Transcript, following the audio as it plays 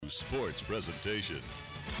Sports presentation.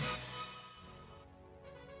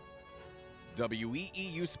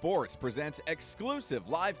 WEEU Sports presents exclusive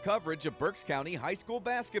live coverage of Berks County High School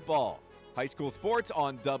basketball. High school sports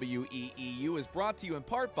on WEEU is brought to you in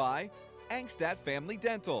part by Angstadt Family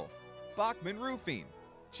Dental, Bachman Roofing,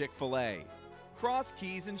 Chick-fil-A, Cross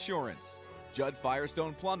Keys Insurance, Judd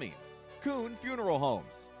Firestone Plumbing, Kuhn Funeral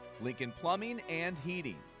Homes, Lincoln Plumbing and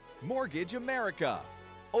Heating, Mortgage America,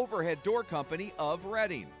 Overhead Door Company of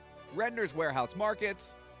Reading, Redner's Warehouse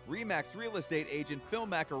Markets, Remax Real Estate Agent Phil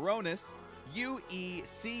Macaronis,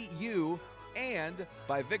 UECU, and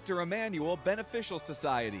by Victor Emmanuel Beneficial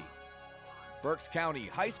Society. Berks County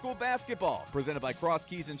High School basketball presented by Cross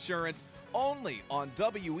Keys Insurance, only on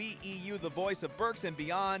WEEU, the voice of Berks and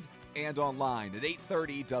beyond, and online at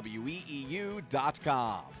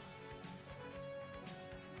 830weeu.com.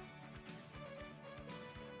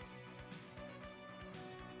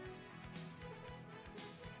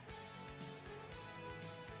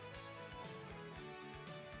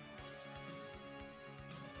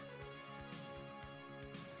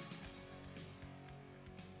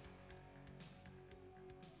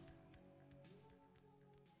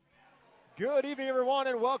 Good evening, everyone,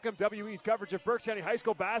 and welcome. WE's coverage of Berks County High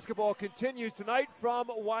School basketball continues tonight from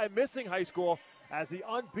Wyomissing High School as the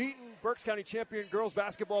unbeaten Berks County champion girls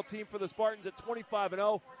basketball team for the Spartans at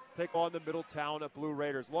 25-0 take on the Middletown Blue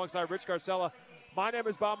Raiders. Alongside Rich Garcella, my name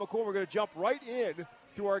is Bob McCool. We're going to jump right in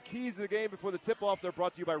to our keys of the game before the tip-off. They're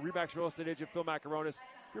brought to you by Remax Real Estate Agent Phil Macaronis. If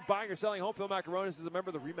you're buying or selling a home, Phil Macaronis is a member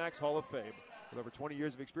of the Remax Hall of Fame. With over 20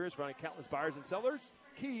 years of experience running countless buyers and sellers,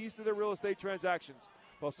 keys to their real estate transactions.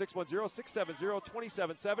 Call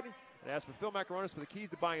 610-670-2770 and ask for Phil Macaronis for the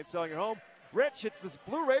keys to buying and selling your home. Rich, it's the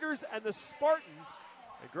Blue Raiders and the Spartans.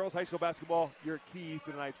 And girls high school basketball, your keys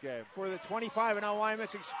to tonight's game. For the 25-0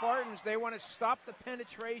 Wyomissing Spartans, they want to stop the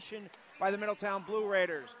penetration by the Middletown Blue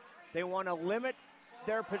Raiders. They want to limit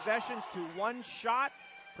their possessions to one shot,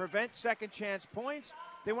 prevent second chance points.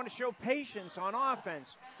 They want to show patience on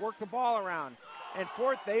offense, work the ball around. And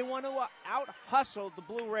fourth, they want to out-hustle the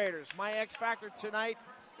Blue Raiders. My X factor tonight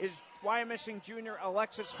is Wyomissing junior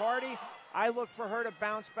Alexis Hardy. I look for her to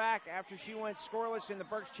bounce back after she went scoreless in the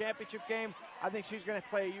Berks championship game. I think she's going to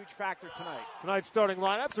play a huge factor tonight. Tonight's starting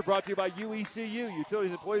lineups are brought to you by UECU.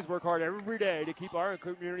 Utilities employees work hard every day to keep our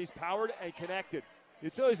communities powered and connected.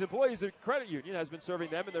 Utilities employees, the credit union, has been serving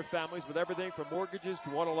them and their families with everything from mortgages to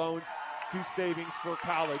auto loans to savings for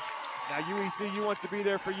college. Now UECU wants to be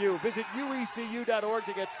there for you. Visit uecu.org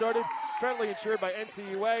to get started. Federally insured by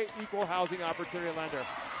NCUA, Equal Housing Opportunity Lender.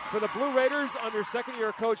 For the Blue Raiders, under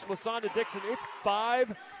second-year coach LaSonda Dixon, it's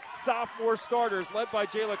 5 sophomore starters led by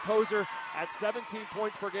Jayla Kozer at 17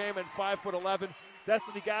 points per game and 5'11".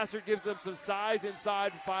 Destiny Gassard gives them some size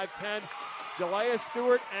inside, 5'10". Jalea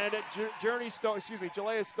Stover and Journey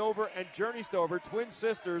Stover, twin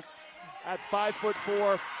sisters, at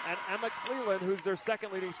 5'4", and Emma Cleland, who's their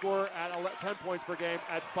second leading scorer at 10 points per game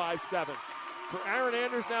at 5'7". For Aaron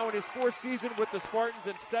Anders, now in his fourth season with the Spartans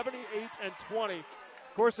at 78-20.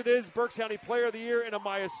 Of course, it is Berks County Player of the Year in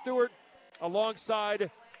Amaya Stewart,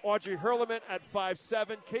 alongside Audrey Hurleman at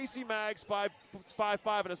 5'7", Casey Maggs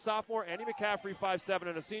 5'5" and a sophomore, Annie McCaffrey 5'7"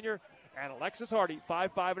 and a senior, and Alexis Hardy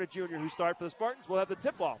 5'5" and a junior who start for the Spartans. We'll have the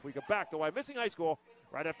tip-off. We go back to Wyomissing High School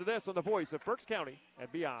right after this on the voice of Berks County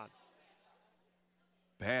and beyond.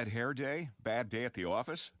 Bad hair day? Bad day at the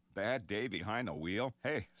office? Bad day behind the wheel?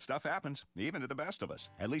 Hey, stuff happens, even to the best of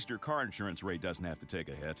us. At least your car insurance rate doesn't have to take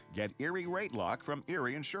a hit. Get Erie Rate Lock from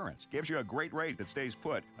Erie Insurance. Gives you a great rate that stays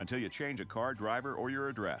put until you change a car, driver, or your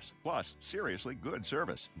address. Plus, seriously good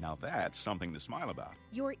service. Now that's something to smile about.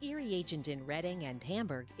 Your Erie agent in Reading and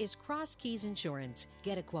Hamburg is Cross Keys Insurance.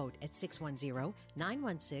 Get a quote at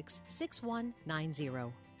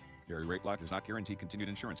 610-916-6190. Erie Rate Lock does not guarantee continued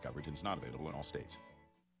insurance coverage and is not available in all states.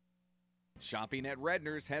 Shopping at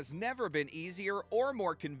Redner's has never been easier or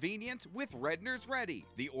more convenient with Redner's Ready,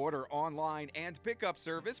 the order online and pickup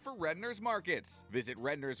service for Redner's Markets. Visit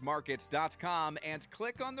rednersmarkets.com and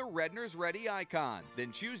click on the Redner's Ready icon.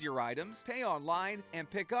 Then choose your items, pay online, and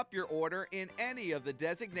pick up your order in any of the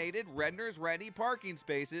designated Redner's Ready parking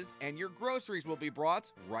spaces, and your groceries will be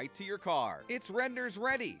brought right to your car. It's Redner's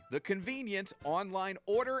Ready, the convenient online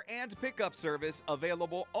order and pickup service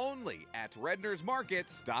available only at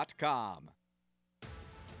rednersmarkets.com.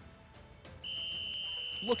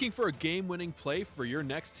 Looking for a game-winning play for your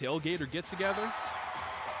next tailgate or get-together?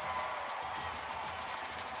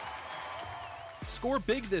 Score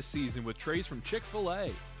big this season with trays from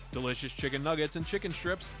Chick-fil-A. Delicious chicken nuggets and chicken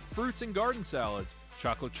strips, fruits and garden salads,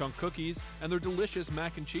 chocolate chunk cookies, and their delicious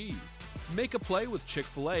mac and cheese. Make a play with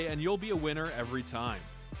Chick-fil-A and you'll be a winner every time.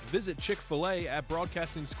 Visit Chick-fil-A at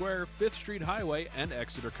Broadcasting Square, 5th Street Highway, and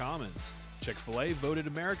Exeter Commons. Chick-fil-A voted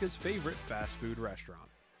America's favorite fast food restaurant.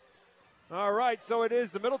 All right, so it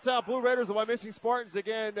is the Middletown Blue Raiders and Wyomissing Spartans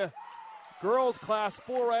again. Girls Class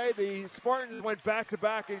 4A. The Spartans went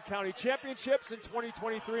back-to-back in county championships in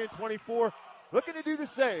 2023 and 24. Looking to do the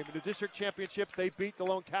same in the district championships. They beat the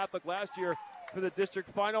Lone Catholic last year for the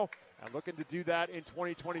district final, and looking to do that in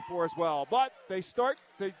 2024 as well. But they start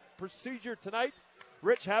the procedure tonight.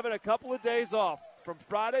 Rich having a couple of days off from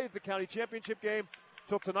Friday, the county championship game,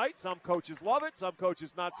 till tonight. Some coaches love it, some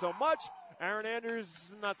coaches not so much. Aaron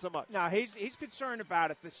Anders, not so much. No, he's concerned about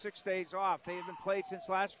it, the 6 days off. They have been played since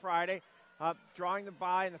last Friday, drawing the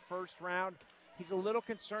bye in the first round. He's a little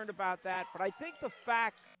concerned about that, but I think the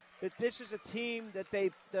fact that this is a team that the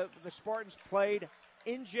Spartans played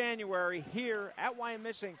in January here at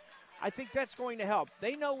Wyomissing, I think that's going to help.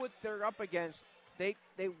 They know what they're up against. They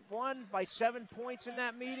won by 7 points in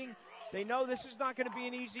that meeting. They know this is not going to be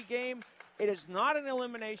an easy game. It is not an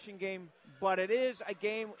elimination game, but it is a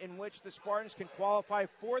game in which the Spartans can qualify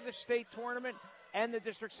for the state tournament and the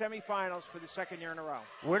district semifinals for the second year in a row.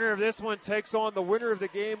 Winner of this one takes on the winner of the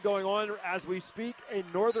game going on as we speak in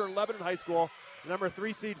Northern Lebanon High School. Number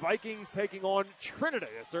 3 seed Vikings taking on Trinity.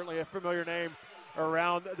 It's certainly a familiar name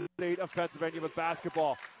around the state of Pennsylvania with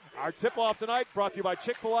basketball. Our tip-off tonight brought to you by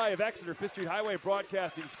Chick-fil-A of Exeter, 5th Street Highway,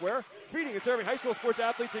 Broadcasting Square. Feeding and serving high school sports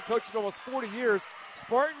athletes and coaches for almost 40 years.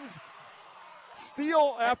 Spartans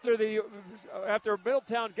steal after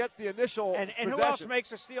Middletown gets the initial and possession. Who else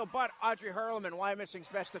makes a steal but Audrey Hurleman, Wyomissing's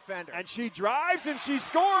best defender. And she drives and she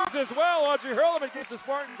scores as well. Audrey Hurleman gives the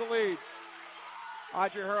Spartans a lead.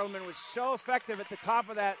 Audrey Hurleman was so effective at the top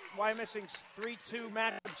of that Wyomissing's 3-2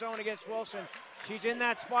 matchup zone against Wilson. She's in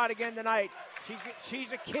that spot again tonight.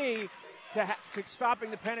 She's a key to stopping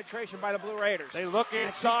the penetration by the Blue Raiders. They look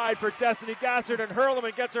inside for Destiny Gassard, and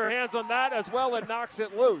Hurleman gets her hands on that as well and knocks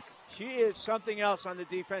it loose. She is something else on the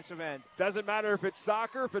defensive end. Doesn't matter if it's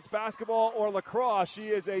soccer, if it's basketball, or lacrosse. She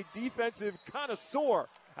is a defensive connoisseur,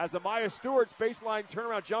 as Amaya Stewart's baseline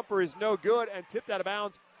turnaround jumper is no good and tipped out of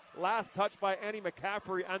bounds. Last touch by Annie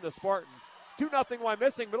McCaffrey and the Spartans. 2-0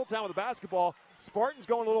 Wyomissing. Middletown with the basketball. Spartans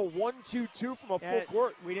going a little 1-2-2 from a full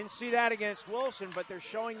court. We didn't see that against Wilson, but they're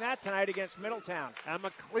showing that tonight against Middletown.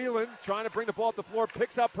 Emma Cleland trying to bring the ball up the floor,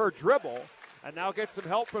 picks up her dribble, and now gets some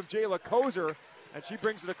help from Jayla Kozer, and she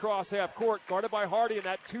brings it across half court, guarded by Hardy in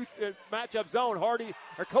that matchup zone.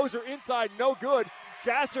 Kozer inside, no good.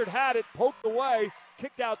 Gassard had it, poked away,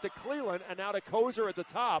 kicked out to Cleland, and now to Kozer at the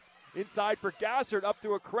top. Inside for Gassard, up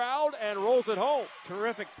to a crowd, and rolls it home.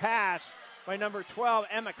 Terrific pass by number 12,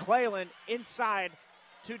 Emma Cleland, inside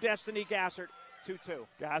to Destiny Gassard, 2-2.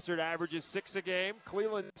 Gassard averages 6 a game,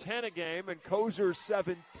 Cleland 10 a game, and Kozer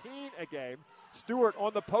 17 a game. Stewart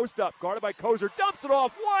on the post-up, guarded by Kozer, dumps it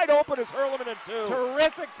off, wide open is Hurleman in 2.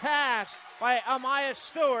 Terrific pass by Amaya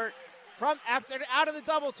Stewart from out of the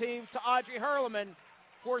double team to Audrey Hurleman.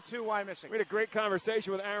 4-2 Wyomissing. We had a great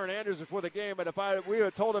conversation with Aaron Anders before the game, and if we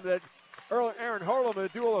had told him that Aaron Hurleman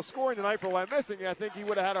would do a little scoring tonight for Wyomissing, I think he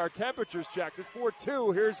would have had our temperatures checked. It's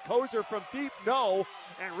 4-2. Here's Kozer from deep, no,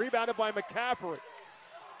 and rebounded by McCaffrey.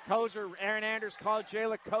 Aaron Anders called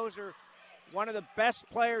Jayla Kozer one of the best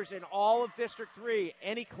players in all of District 3,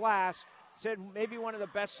 any class. Said maybe one of the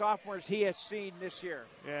best sophomores he has seen this year.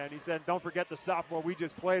 Yeah, and he said, don't forget the sophomore we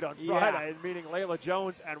just played on Friday, meaning Layla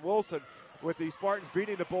Jones and Wilson, with the Spartans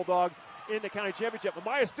beating the Bulldogs in the county championship.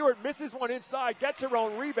 Amaya Stewart misses one inside, gets her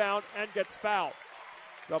own rebound, and gets fouled.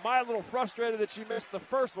 So Amaya a little frustrated that she missed the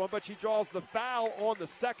first one, but she draws the foul on the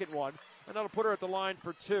second one, and that'll put her at the line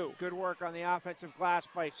for 2. Good work on the offensive glass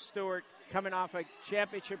by Stewart, coming off a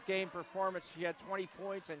championship game performance. She had 20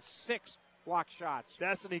 points and 6 block shots.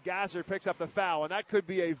 Destiny Gassard picks up the foul, and that could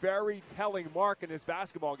be a very telling mark in this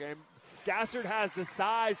basketball game. Gassard has the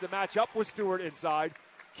size to match up with Stewart inside.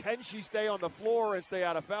 Can she stay on the floor and stay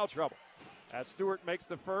out of foul trouble? As Stewart makes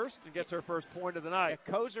the first and gets her first point of the night.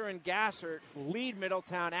 Kozer and Gassard lead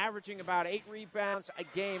Middletown, averaging about 8 rebounds a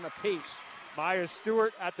game apiece. Maya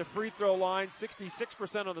Stewart at the free throw line,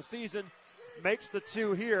 66% on the season, makes the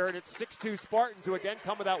 2 here, and it's 6-2 Spartans, who again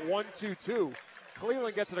come with that 1-2-2.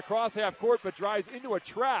 Cleveland gets it across half court, but drives into a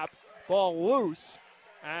trap. Ball loose,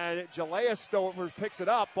 and Jalea Stover picks it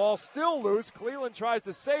up. Ball still loose. Cleveland tries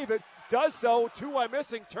to save it. Does so. 2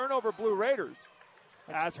 Wyomissing turnover Blue Raiders.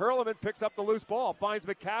 As Hurleman picks up the loose ball, finds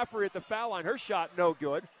McCaffrey at the foul line. Her shot no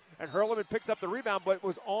good. And Hurleman picks up the rebound, but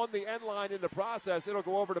was on the end line in the process. It'll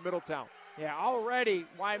go over to Middletown. Yeah, already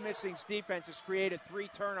Wyomissing's defense has created 3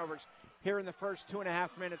 turnovers here in the first 2.5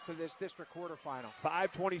 minutes of this district quarterfinal.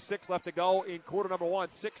 5:26 left to go in quarter number 1.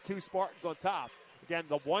 6-2 Spartans on top. Again,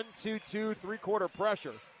 the 1-2-2 3-quarter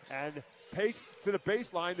pressure. and pace to the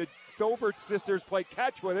baseline. The Stover sisters play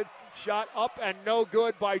catch with it. Shot up and no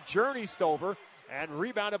good by Journey Stover, and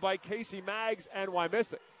rebounded by Casey Maggs and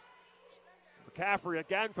Wyomissing. McCaffrey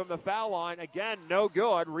again from the foul line. Again, no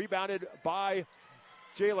good. Rebounded by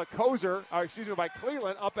by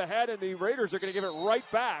Cleveland up ahead, and the Raiders are going to give it right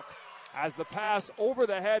back as the pass over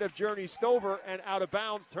the head of Journey Stover and out of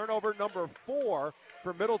bounds. Turnover number 4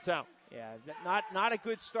 for Middletown. Yeah, not a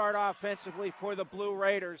good start offensively for the Blue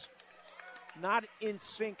Raiders. Not in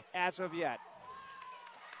sync as of yet.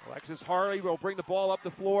 Alexis Harley will bring the ball up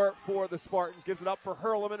the floor for the Spartans. Gives it up for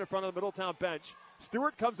Hurleman in front of the Middletown bench.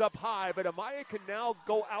 Stewart comes up high, but Amaya can now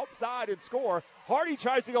go outside and score. Hardy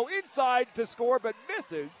tries to go inside to score, but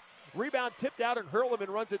misses. Rebound tipped out, and Hurleman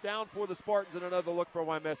runs it down for the Spartans, and another look for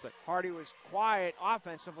Wyomissing. Hardy was quiet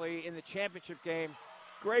offensively in the championship game.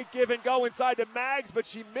 Great give and go inside to Maggs, but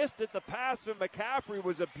she missed it. The pass from McCaffrey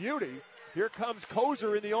was a beauty. Here comes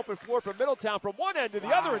Kozer in the open floor from Middletown from one end to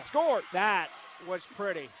the other and scores. That was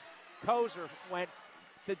pretty. Kozer went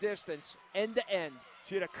the distance, end to end.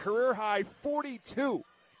 She had a career-high 42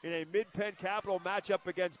 in a Mid-Penn Capital matchup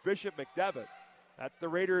against Bishop McDevitt. That's the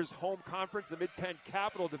Raiders' home conference, the Mid-Penn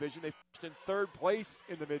Capital Division. They finished in third place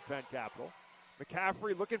in the Mid-Penn Capital.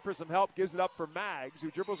 McCaffrey looking for some help, gives it up for Maggs, who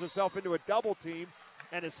dribbles herself into a double team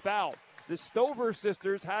and is fouled. The Stover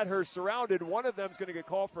sisters had her surrounded. One of them is going to get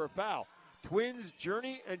called for a foul. Twins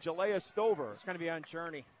Journey and Jalea Stover. It's going to be on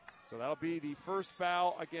Journey. So that'll be the first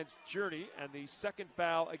foul against Journey and the second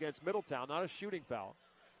foul against Middletown. Not a shooting foul.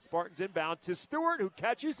 Spartans inbound to Stewart, who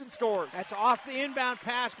catches and scores. That's off the inbound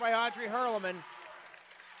pass by Audrey Hurleman.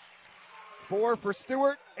 4 for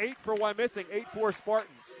Stewart, 8 for Wyomissing, 8 for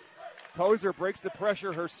Spartans. Kozer breaks the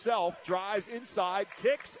pressure herself, drives inside,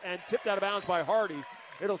 kicks, and tipped out of bounds by Hardy.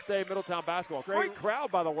 It'll stay Middletown basketball. Great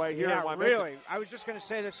crowd, by the way, here in Wyomissing. Really. I was just going to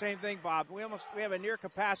say the same thing, Bob. We have a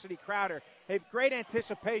near-capacity crowd here. Hey, great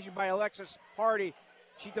anticipation by Alexis Hardy.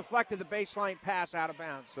 She deflected the baseline pass out of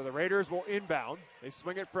bounds. So the Raiders will inbound. They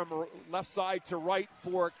swing it from left side to right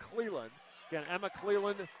for Cleveland. Again, Emma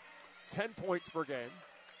Cleveland, 10 points per game,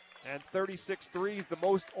 and 36 threes, the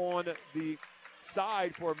most on the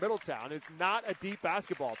side for Middletown. It's not a deep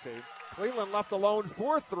basketball team. Cleveland left alone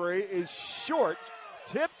for 3 is short.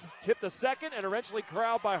 Tipped the second, and eventually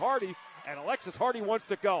corralled by Hardy, and Alexis Hardy wants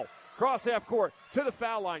to go. Cross half court to the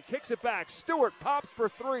foul line, kicks it back. Stewart pops for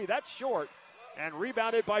 3, that's short, and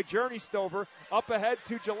rebounded by Journey Stover. Up ahead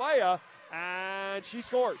to Jalea, and she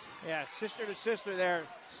scores. Yeah, sister to sister there,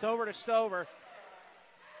 Stover to Stover.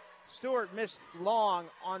 Stewart missed long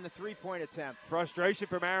on the three-point attempt. Frustration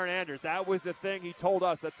from Aaron Anders. That was the thing he told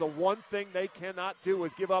us. That's the one thing they cannot do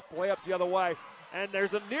is give up layups the other way. And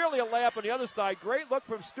there's nearly a layup on the other side. Great look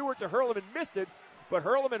from Stewart to Hurleman. Missed it, but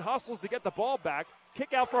Hurleman hustles to get the ball back.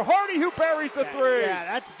 Kick out for Hardy, who buries the 3. Yeah,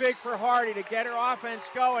 that's big for Hardy to get her offense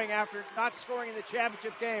going after not scoring in the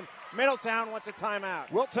championship game. Middletown wants a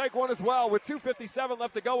timeout. We'll take one as well with 2:57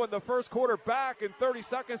 left to go in the first quarter. Back in 30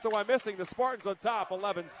 seconds to Wyomissing. The Spartans on top,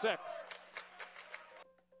 11-6.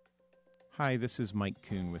 Hi, this is Mike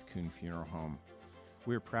Kuhn with Kuhn Funeral Home.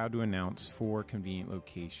 We're proud to announce 4 convenient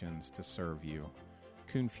locations to serve you.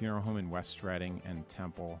 Kuhn Funeral Home in West Reading and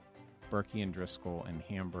Temple, Berkey and Driscoll in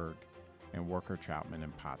Hamburg, and Worker Troutman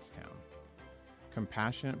in Pottstown.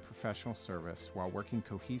 Compassionate professional service while working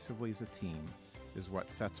cohesively as a team is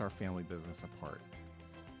what sets our family business apart.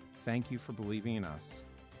 Thank you for believing in us,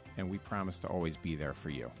 and we promise to always be there for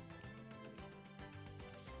you.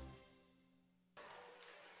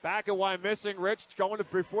 Back at Wyomissing, Rich, going to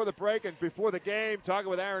before the break and before the game, talking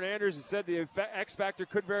with Aaron Anders, who said the X factor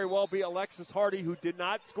could very well be Alexis Hardy, who did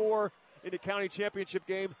not score in the county championship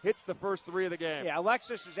game, hits the first 3 of the game. Yeah,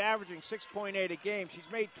 Alexis is averaging 6.8 a game.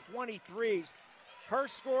 She's made 23s. Her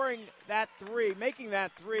scoring that 3, making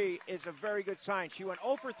that 3, is a very good sign. She went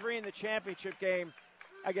 0 for 3 in the championship game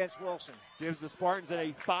against Wilson. Gives the Spartans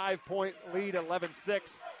a 5-point lead,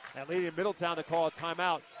 11-6, and leading Middletown to call a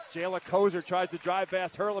timeout. Jayla Kozer tries to drive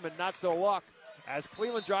past Hurleman, not so luck, as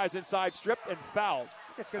Cleveland drives inside, stripped and fouled.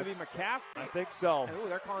 I think it's going to be McCaffrey. I think so. Ooh,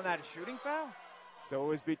 they're calling that a shooting foul? So it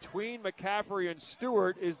was between McCaffrey and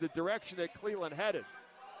Stewart is the direction that Cleveland headed.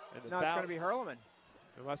 And No, it's going to be Hurleman.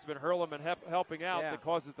 It must have been Hurleman helping out that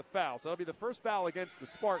causes the foul. So that'll be the first foul against the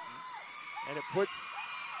Spartans, and it puts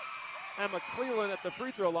Emma Cleveland at the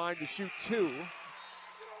free throw line to shoot 2.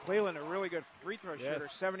 Cleveland, a really good free throw shooter,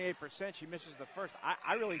 78%. She misses the first.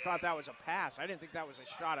 I really thought that was a pass. I didn't think that was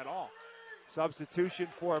a shot at all. Substitution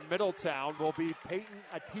for Middletown will be Peyton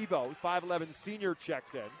Ativo, 5'11 senior,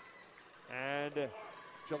 checks in. And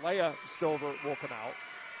Jalea Stover will come out.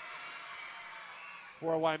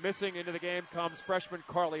 For Wyomissing, into the game comes freshman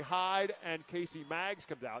Carly Hyde, and Casey Maggs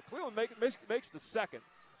comes out. Cleveland makes the second.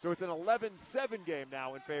 So it's an 11-7 game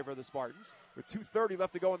now in favor of the Spartans with 2:30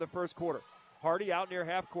 left to go in the first quarter. Hardy out near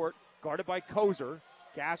half court, guarded by Kozer.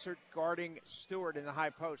 Gassert guarding Stewart in the high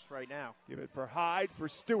post right now. Give it for Hyde for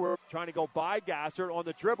Stewart, trying to go by Gassert on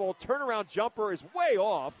the dribble. Turnaround jumper is way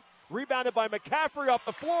off. Rebounded by McCaffrey off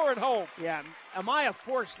the floor and home. Yeah, Amaya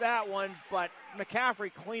forced that one, but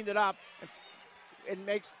McCaffrey cleaned it up and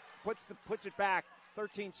puts it back.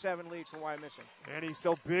 13-7 lead for Wyomissing. And he's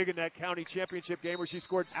so big in that county championship game where she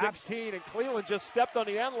scored 16, and Cleveland just stepped on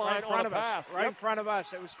the end line on a pass. Right in front of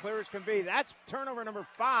us. It was clear as can be. That's turnover number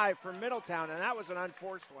 5 for Middletown, and that was an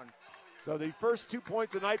unforced one. So the first 2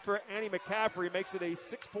 points of the night for Annie McCaffrey makes it a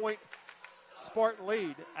 6-point Spartan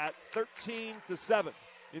lead at 13-7.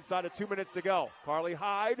 Inside of 2 minutes to go. Carly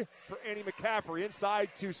Hyde for Annie McCaffrey.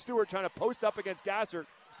 Inside to Stewart, trying to post up against Gassert.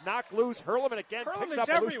 Knocked loose. Hurleman again picks up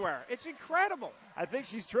everywhere. It's incredible. I think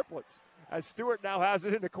she's triplets. As Stewart now has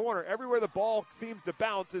it in the corner. Everywhere the ball seems to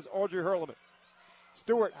bounce is Audrey Hurleman.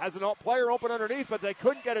 Stewart has a player open underneath, but they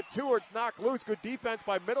couldn't get it to her. It's knocked loose. Good defense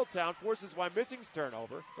by Middletown. Forces Wymissing's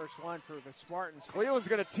turnover. First one for the Spartans. Cleveland's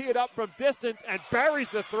going to tee it up from distance and buries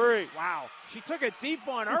the three. Wow. She took a deep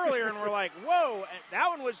one earlier, and we're like, whoa. And that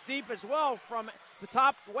one was deep as well from the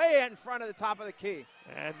top, way in front of the top of the key.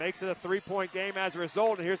 And makes it a 3-point game as a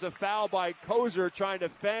result. And here's a foul by Kozer trying to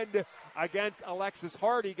fend against Alexis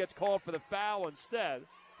Hardy. Gets called for the foul instead.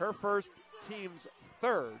 Her first, team's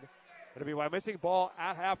third. It'll be Wyomissing ball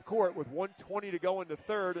at half court with 1:20 to go in the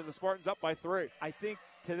third, and the Spartans up by 3. I think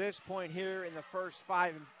to this point here in the first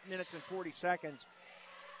 5 minutes and 40 seconds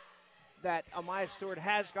that Amaya Stewart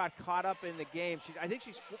has got caught up in the game. I think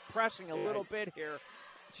she's pressing a little bit here.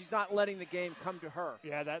 She's not letting the game come to her.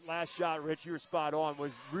 Yeah, that last shot, Rich, you were spot on,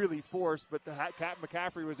 was really forced, but the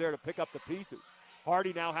McCaffrey was there to pick up the pieces.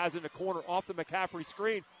 Hardy now has it in the corner off the McCaffrey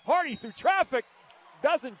screen. Hardy through traffic.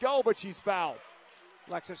 Doesn't go, but she's fouled.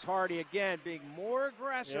 Alexis Hardy, again, being more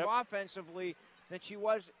aggressive offensively than she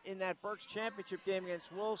was in that Berks championship game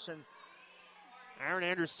against Wilson. Aaron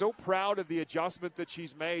Andrews so proud of the adjustment that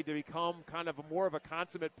she's made to become kind of more of a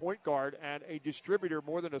consummate point guard and a distributor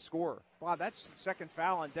more than a scorer. Wow, that's the second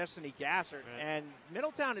foul on Destiny Gassert. And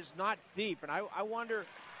Middletown is not deep, and I wonder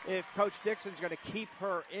if Coach Dixon's going to keep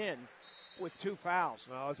her in with 2 fouls.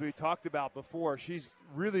 Well, as we talked about before, she's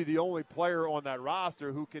really the only player on that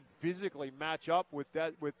roster who can physically match up with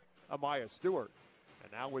Amaya Stewart.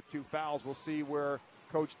 And now with 2 fouls, we'll see where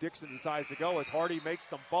Coach Dixon decides to go as Hardy makes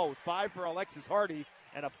them both. 5 for Alexis Hardy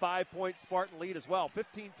and a 5-point Spartan lead as well.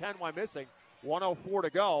 15-10 Wyomissing, 1:04 to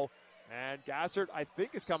go. And Gassert, I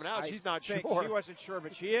think, is coming out. She's not sure. She wasn't sure,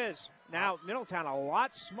 but she is. Now, Middletown a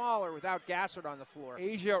lot smaller without Gassert on the floor.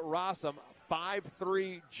 Asia Rossum,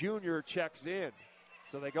 5'3" junior, checks in.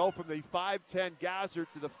 So they go from the 5'10"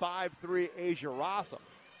 Gassert to the 5'3" Asia Rossum.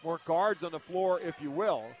 More guards on the floor, if you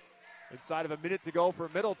will. Inside of a minute to go for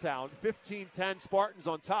Middletown. 15-10 Spartans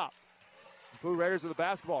on top. Blue Raiders with the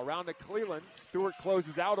basketball. Around to Cleveland. Stewart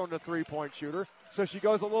closes out on the 3-point shooter. So she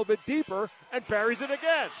goes a little bit deeper and buries it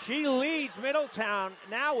again. She leads Middletown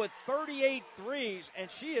now with 38 threes,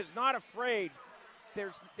 and she is not afraid.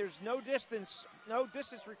 There's no distance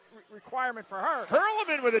requirement for her.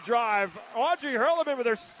 Hurleman with a drive. Audrey Hurleman with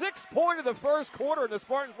her 6th point of the first quarter, and the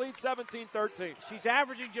Spartans lead 17-13. She's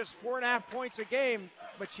averaging just 4.5 points a game,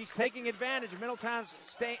 but she's taking advantage. Middletown's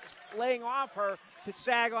laying off her to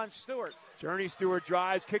sag on Stewart. Journey Stewart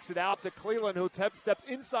drives, kicks it out to Cleveland, who steps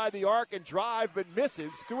inside the arc and drive, but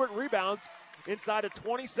misses. Stewart rebounds inside of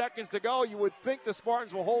 20 seconds to go. You would think the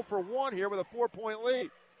Spartans will hold for 1 here with a 4-point lead.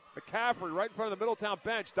 McCaffrey right in front of the Middletown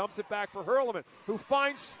bench, dumps it back for Hurleman, who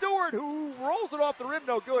finds Stewart, who rolls it off the rim,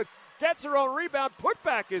 no good. Gets her own rebound,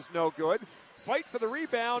 putback is no good. Fight for the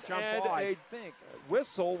rebound, and a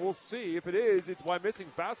whistle. We'll see if it is. It's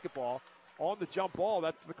Wyomissing's basketball on the jump ball.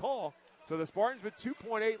 That's the call. So the Spartans with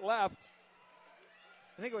 2.8 left.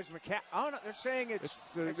 I think it was Oh, no, they're saying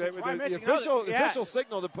it's the official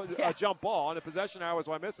signal to put a jump ball, and the possession hour was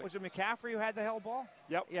Wyomissing. Was it McCaffrey who had the held ball?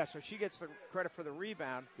 Yep. Yeah, so she gets the credit for the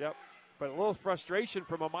rebound. Yep. But a little frustration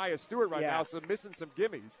from Amaya Stewart right now, so missing some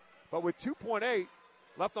gimmies. But with 2.8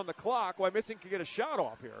 left on the clock, Wyomissing can get a shot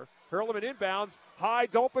off here. Hurleman inbounds,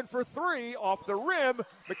 Hyde's open for 3 off the rim.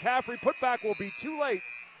 McCaffrey putback will be too late,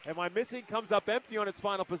 and Wyomissing comes up empty on its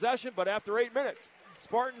final possession. But after 8 minutes,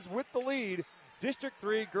 Spartans with the lead. District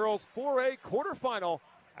 3 girls 4A quarterfinal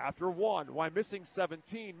after 1. Wyomissing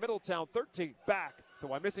 17, Middletown 13. Back to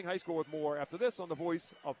Wyomissing High School with more after this on the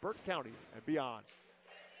voice of Berks County and beyond.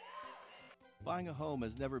 Buying a home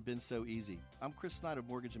has never been so easy. I'm Chris Snyder of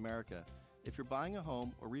Mortgage America. If you're buying a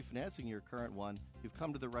home or refinancing your current one, you've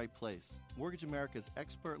come to the right place. Mortgage America's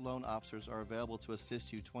expert loan officers are available to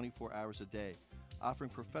assist you 24 hours a day, offering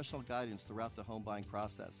professional guidance throughout the home buying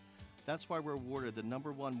process. That's why we're awarded the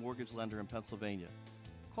 #1 mortgage lender in Pennsylvania.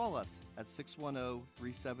 Call us at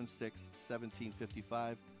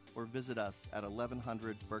 610-376-1755 or visit us at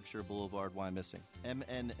 1100 Berkshire Boulevard, Wyomissing.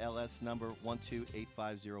 MNLS number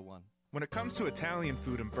 128501. When it comes to Italian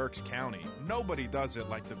food in Berks County, nobody does it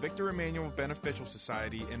like the Victor Emmanuel Beneficial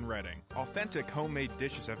Society in Reading. Authentic homemade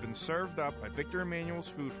dishes have been served up by Victor Emmanuel's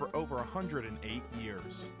Food for over 108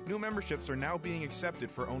 years. New memberships are now being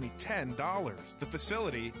accepted for only $10. The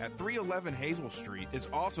facility at 311 Hazel Street is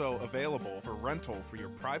also available for rental for your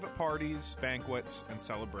private parties, banquets, and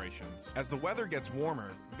celebrations. As the weather gets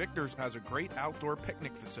warmer, Victor's has a great outdoor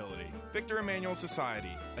picnic facility. Victor Emmanuel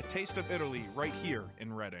Society, a taste of Italy right here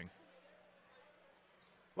in Reading.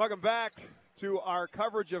 Welcome back to our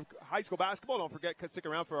coverage of high school basketball. Don't forget, stick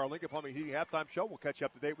around for our Lincoln Plumbing Heating halftime show. We'll catch you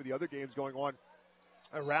up to date with the other games going on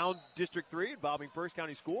around District 3 involving Berks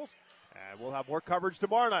County schools. And we'll have more coverage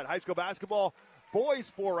tomorrow night. High school basketball boys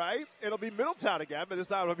 4A. It'll be Middletown again, but this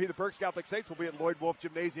time it'll be the Berks Catholic Saints. We'll be at Lloyd Wolf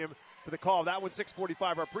Gymnasium for the call of that one.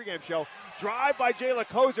 6:45, our pregame show. Drive by Jayla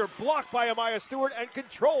Kozer, blocked by Amaya Stewart, and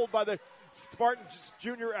controlled by the Spartans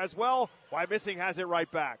Jr. as well. Wyomissing has it right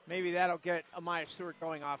back. Maybe that'll get Amaya Stewart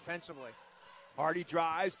going offensively. Hardy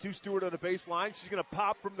drives to Stewart on the baseline. She's going to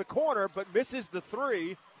pop from the corner, but misses the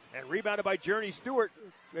three. And rebounded by Journey Stewart.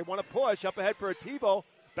 They want to push up ahead for a TiVo.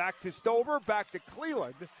 Back to Stover, back to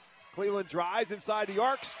Cleland. Cleland drives inside the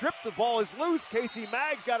arc. Stripped, the ball is loose. Casey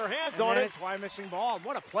Maggs got her hands on it. It's Wyomissing ball.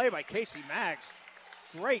 What a play by Casey Maggs.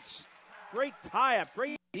 Great tie-up,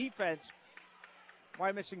 great defense.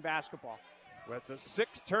 Wyomissing basketball. Well, it's a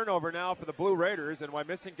 6 turnover now for the Blue Raiders, and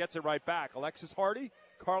Wyomissing gets it right back. Alexis Hardy,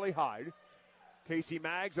 Carly Hyde, Casey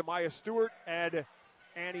Maggs, Amaya Stewart, and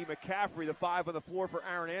Annie McCaffrey, the 5 on the floor for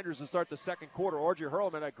Aaron Andrews to start the second quarter. Audrey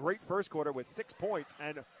Hurlman had a great first quarter with 6 points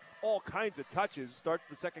and all kinds of touches. Starts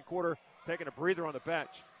the second quarter taking a breather on the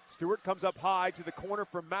bench. Stewart comes up high to the corner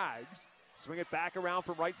for Maggs. Swing it back around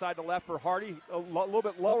from right side to left for Hardy. A little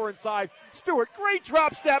bit lower inside. Stewart, great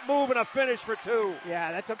drop step move and a finish for 2.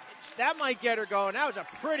 Yeah, that might get her going. That was a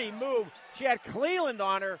pretty move. She had Cleland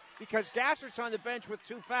on her because Gassert's on the bench with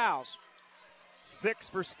 2 fouls. 6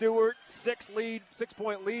 for Stewart,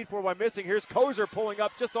 6-point lead for Wyomissing. Here's Kozer pulling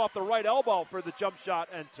up just off the right elbow for the jump shot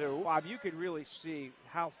and 2. Bob, you could really see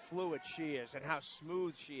how fluid she is and how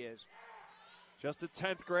smooth she is. Just a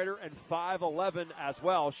 10th grader and 5'11" as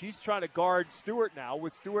well. She's trying to guard Stewart now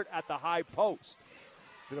with Stewart at the high post.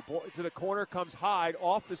 To the corner comes Hyde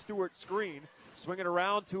off the Stewart screen. Swinging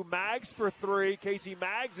around to Maggs for 3. Casey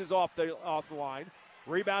Maggs is off the line.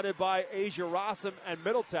 Rebounded by Asia Rossum and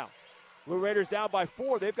Middletown. Blue Raiders down by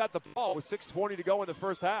 4. They've got the ball with 6:20 to go in the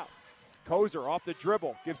first half. Kozer off the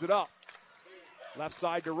dribble, gives it up. Left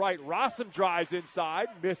side to right. Rossum drives inside,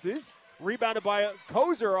 misses. Rebounded by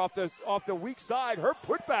Kozer off the weak side. Her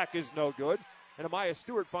putback is no good. And Amaya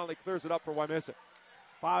Stewart finally clears it up for Wyomissing.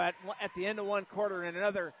 Wow, at the end of one quarter in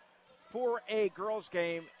another 4A girls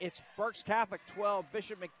game, it's Berks Catholic 12,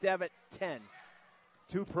 Bishop McDevitt 10.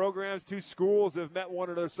 2 programs, 2 schools have met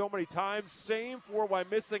one another so many times. Same for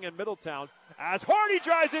Wyomissing and Middletown. As Hardy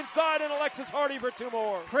drives inside, and Alexis Hardy for 2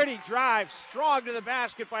 more. Pretty drive, strong to the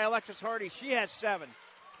basket by Alexis Hardy. She has 7.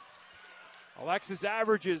 Alexis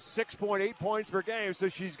averages 6.8 points per game, so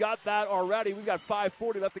she's got that already. We've got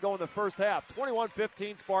 5:40 left to go in the first half.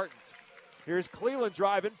 21-15 Spartans. Here's Cleland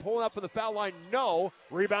driving, pulling up from the foul line. No.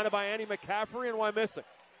 Rebounded by Annie McCaffrey and Wyomissing.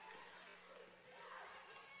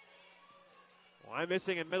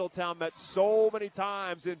 Wyomissing and Middletown met so many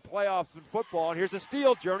times in playoffs in football. And here's a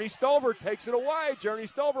steal. Journey Stover takes it away. Journey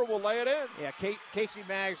Stover will lay it in. Yeah, Casey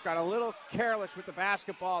Maggs got a little careless with the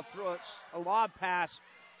basketball, threw a lob pass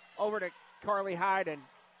over to Carly Hyde, and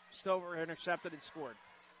Stover intercepted and scored.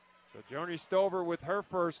 So Journey Stover with her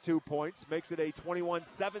first 2 points makes it a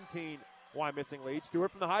 21-17 Wyomissing lead. Stewart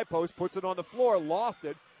from the high post puts it on the floor, lost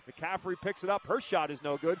it. McCaffrey picks it up. Her shot is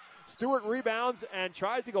no good. Stewart rebounds and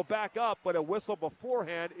tries to go back up, but a whistle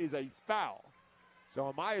beforehand is a foul.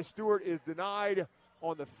 So Amaya Stewart is denied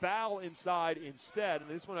on the foul inside instead, and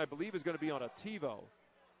this one I believe is going to be on a TiVo.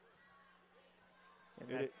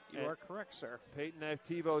 You are correct, sir. Peyton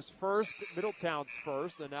Tivo's first, Middletown's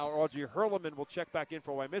first, and now Audrey Hurleman will check back in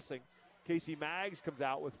for Wyomissing. Casey Maggs comes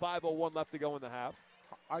out with 5:01 left to go in the half.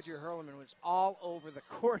 Audrey Hurleman was all over the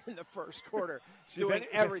court in the first quarter, doing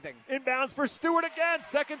everything. Inbounds for Stewart again.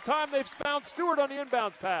 Second time they've found Stewart on the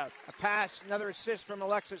inbounds pass. A pass, another assist from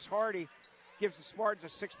Alexis Hardy. gives the Spartans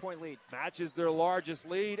a 6-point lead. Matches their largest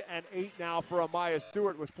lead, and 8 now for Amaya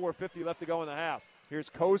Stewart with 4:50 left to go in the half. Here's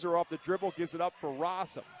Kozer off the dribble, gives it up for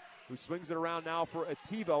Rossum, who swings it around now for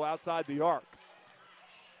Ativo outside the arc.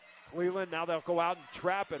 Cleveland, now they'll go out and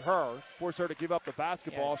trap at her, force her to give up the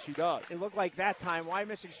basketball. She does. It looked like that time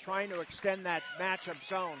Wyomissing's trying to extend that matchup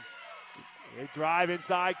zone. They drive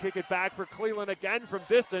inside, kick it back for Cleveland again from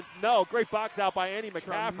distance. No, great box out by Annie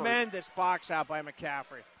McCaffrey. Tremendous box out by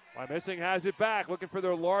McCaffrey. Wyomissing has it back, looking for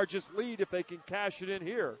their largest lead if they can cash it in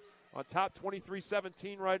here. On top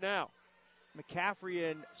 23-17 right now.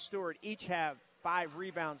 McCaffrey and Stewart each have 5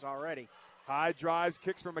 rebounds already. High drives,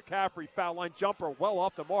 kicks for McCaffrey. Foul line jumper well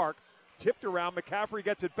off the mark. Tipped around. McCaffrey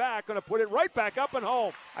gets it back. Going to put it right back up and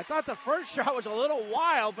home. I thought the first shot was a little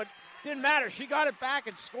wild, but didn't matter. She got it back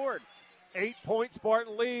and scored. 8-point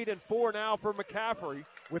Spartan lead and 4 now for McCaffrey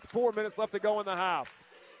with 4 minutes left to go in the half.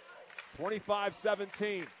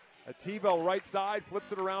 25-17. Ativo right side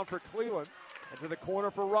flips it around for Cleveland. Into the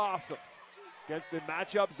corner for Rossum. Against the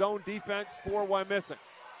matchup zone defense for Wyomissing.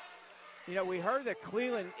 You know, we heard that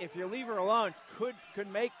Cleveland, if you leave her alone, could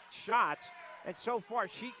make shots. And so far,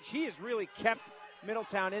 she has really kept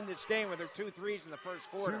Middletown in this game with her 2 threes in the first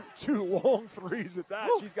quarter. Two long threes at that.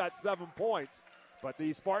 Woo. She's got 7 points. But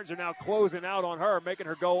the Spartans are now closing out on her, making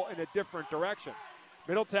her go in a different direction.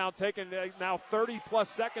 Middletown taking now 30-plus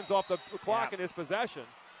seconds off the clock in this possession.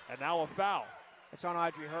 And now a foul. It's on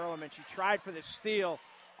Audrey Hurleman. She tried for the steal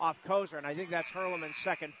off Kozer, and I think that's Hurleman's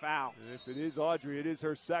second foul. And if it is Audrey, it is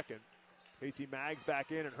her second. Casey Maggs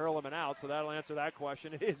back in and Hurleman out, so that'll answer that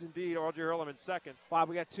question. It is indeed Audrey Hurleman's second. Bob,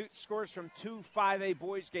 we got 2 scores from 2 5A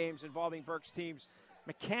boys games involving Berks teams.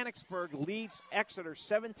 Mechanicsburg leads Exeter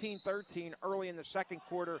 17-13 early in the second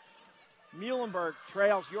quarter. Muhlenberg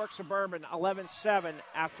trails York Suburban 11-7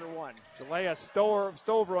 after 1. Jalea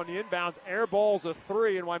Stover on the inbounds, airballs a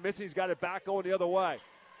 3, and Wymissing's got it back going the other way.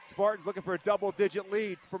 Spartans looking for a double-digit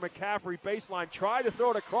lead for McCaffrey baseline. Try to throw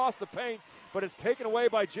it across the paint, but it's taken away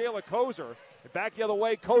by Jayla Kozer. And back the other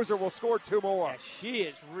way, Kozer will score 2 more. Yeah, she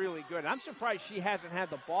is really good. I'm surprised she hasn't had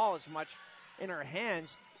the ball as much in her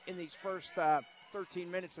hands in these first 13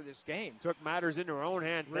 minutes of this game. Took matters into her own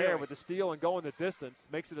hands there with the steal and going the distance.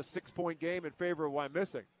 Makes it a 6-point game in favor of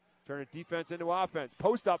Wyomissing. Turning defense into offense.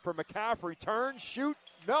 Post up for McCaffrey. Turn, shoot,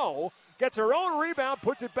 no. Gets her own rebound,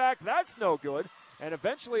 puts it back. That's no good. And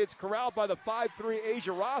eventually it's corralled by the 5'3"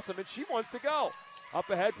 Asia Rossum, and she wants to go. Up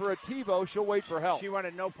ahead for Ativo. She'll wait for help. She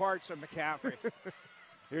wanted no parts of McCaffrey.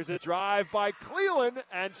 Here's a drive by Cleveland,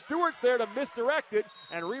 and Stewart's there to misdirect it,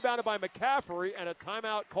 and rebounded by McCaffrey, and a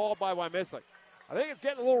timeout called by Wyomissing. I think it's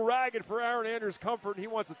getting a little ragged for Aaron Anders' comfort, and he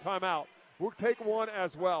wants a timeout. We'll take one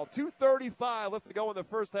as well. 2:35 left to go in the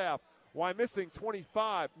first half. Wyomissing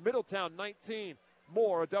 25, Middletown 19.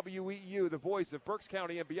 More WEEU, the voice of Berks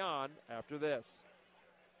County and beyond, after this.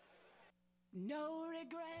 No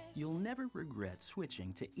regrets. You'll never regret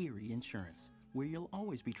switching to Erie Insurance, where you'll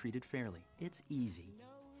always be treated fairly. It's easy.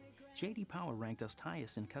 J.D. Power ranked us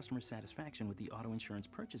highest in customer satisfaction with the auto insurance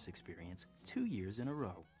purchase experience 2 years in a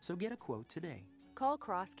row. So get a quote today. Call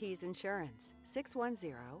Cross Keys Insurance,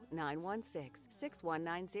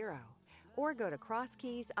 610-916-6190, or go to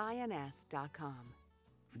crosskeysinsins.com.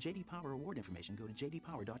 For J.D. Power award information, go to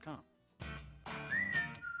jdpower.com.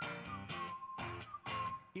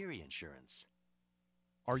 Erie Insurance.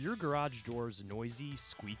 Are your garage doors noisy,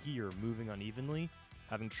 squeaky, or moving unevenly?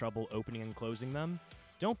 Having trouble opening and closing them?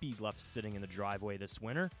 Don't be left sitting in the driveway this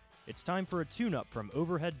winter. It's time for a tune-up from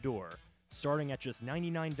Overhead Door. Starting at just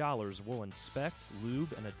 $99, we'll inspect,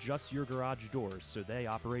 lube, and adjust your garage doors so they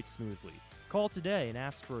operate smoothly. Call today and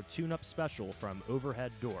ask for a tune-up special from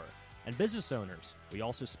Overhead Door. And business owners, we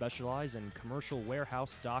also specialize in commercial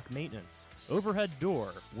warehouse stock maintenance. Overhead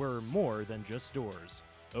Door, we're more than just doors.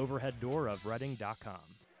 OverheadDoorofReading.com.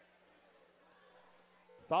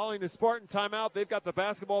 Following the Spartan timeout, they've got the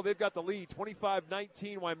basketball, they've got the lead.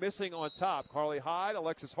 25-19 Wyomissing on top. Carly Hyde,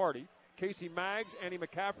 Alexis Hardy, Casey Maggs, Annie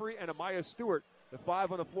McCaffrey, and Amaya Stewart, the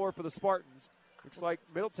 5 on the floor for the Spartans. Looks like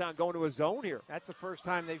Middletown going to a zone here. That's the first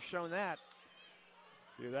time they've shown that.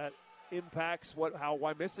 See, that impacts how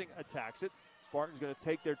Wyomissing attacks it. Spartans going to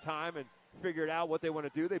take their time and figure it out what they want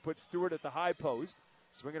to do. They put Stewart at the high post.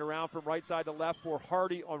 Swinging around from right side to left for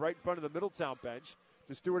Hardy on right in front of the Middletown bench.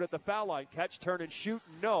 To Stewart at the foul line. Catch, turn, and shoot.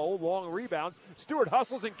 No. Long rebound. Stewart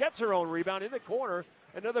hustles and gets her own rebound in the corner.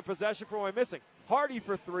 Another possession for Wyomissing. Hardy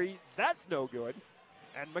for 3. That's no good.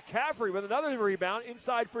 And McCaffrey with another rebound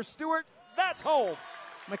inside for Stewart. That's home.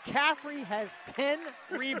 McCaffrey has 10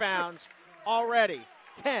 rebounds already.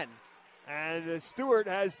 10. And Stewart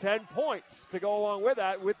has 10 points to go along with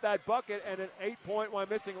that bucket and an 8-point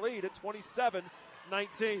Wyomissing lead at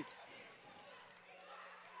 27-19.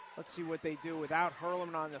 Let's see what they do without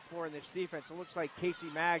Hurlman on the floor in this defense. It looks like Casey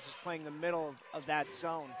Maggs is playing the middle of that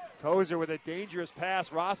zone. Kozer with a dangerous pass.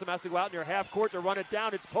 Rossum has to go out near half court to run it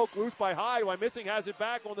down. It's poked loose by Hyde. Wyomissing has it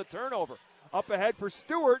back on the turnover. Up ahead for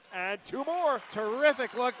Stewart, and 2 more.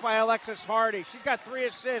 Terrific look by Alexis Hardy. She's got 3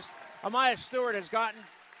 assists. Amaya Stewart has gotten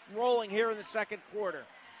rolling here in the second quarter.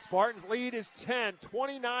 Spartans lead is 10,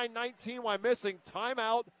 29-19 Wyomissing.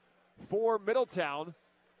 Timeout for Middletown,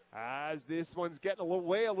 as this one's getting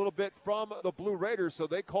away a little bit from the Blue Raiders, so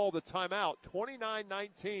they call the timeout.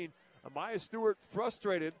 29-19. Amaya Stewart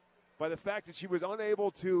frustrated by the fact that she was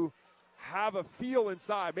unable to have a feel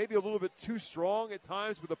inside, maybe a little bit too strong at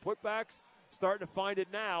times with the putbacks. Starting to find it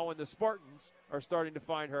now, and the Spartans are starting to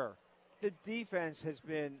find her. The defense has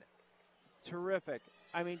been terrific.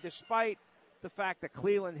 I mean, despite the fact that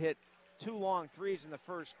Cleveland hit 2 long threes in the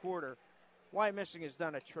first quarter, Wyomissing has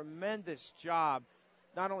done a tremendous job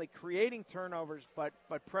not only creating turnovers but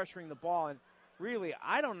pressuring the ball. And really,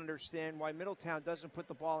 I don't understand why Middletown doesn't put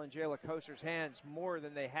the ball in Jayla Koser's hands more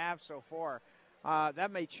than they have so far.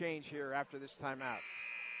 That may change here after this timeout.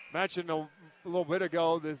 Mentioned a little bit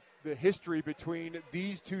ago the history between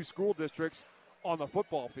these 2 school districts on the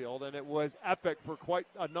football field, and it was epic for quite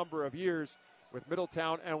a number of years with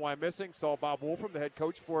Middletown and Wyomissing. Saw Bob Wolfram, the head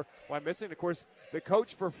coach for Wyomissing. Of course, the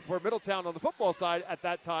coach for Middletown on the football side at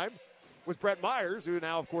that time was Brett Myers, who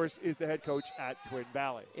now, of course, is the head coach at Twin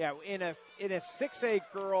Valley. Yeah, in a 6A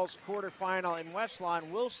girls quarterfinal in West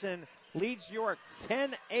Lawn, Wilson leads York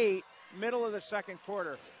 10-8, middle of the second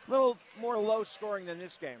quarter. A little more low scoring than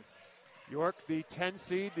this game. York, the 10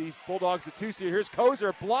 seed, these Bulldogs, the 2 seed. Here's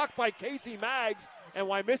Kozer, blocked by Casey Maggs, and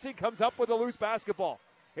Wyomissing comes up with a loose basketball.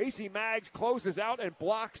 Casey Maggs closes out and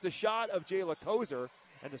blocks the shot of Jayla Kozer,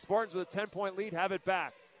 and the Spartans with a 10-point lead have it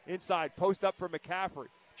back. Inside, post up for McCaffrey.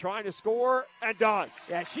 Trying to score, and does.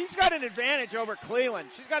 Yeah, she's got an advantage over Cleveland.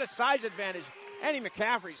 She's got a size advantage. Annie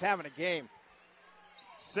McCaffrey's having a game.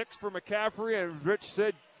 6 for McCaffrey, and Rich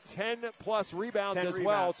said 10-plus rebounds as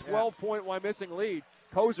well. 12-point Wyomissing lead.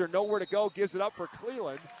 Kozer nowhere to go, gives it up for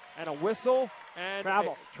Cleveland, and a whistle and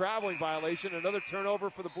a traveling violation. Another turnover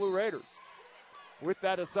for the Blue Raiders. With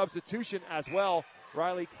that, a substitution as well.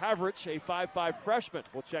 Riley Kavrich, a 5'5 freshman,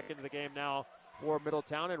 will check into the game now for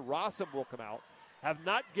Middletown, and Rossum will come out. Have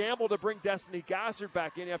not gambled to bring Destiny Gassard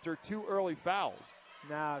back in after 2 early fouls.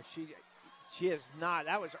 No, she is not.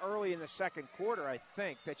 That was early in the second quarter, I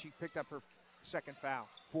think, that she picked up her second foul.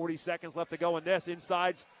 40 seconds left to go in this.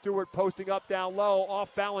 Inside, Stewart posting up, down low,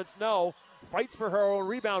 off balance, no. Fights for her own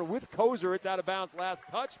rebound with Kozer. It's out of bounds, last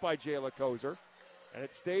touch by Jayla Kozer. And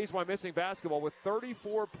it stays Wyomissing basketball with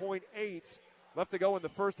 34.8 left to go in the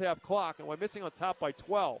first half clock, and Wyomissing on top by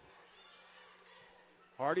 12.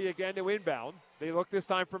 Hardy again to inbound. They look this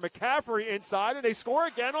time for McCaffrey inside, and they score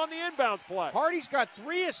again on the inbounds play. Hardy's got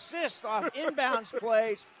 3 assists off inbounds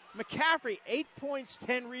plays. McCaffrey, 8 points,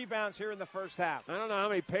 10 rebounds here in the first half. I don't know how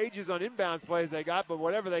many pages on inbounds plays they got, but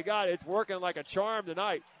whatever they got, it's working like a charm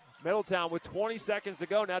tonight. Middletown with 20 seconds to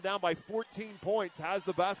go, now down by 14 points, has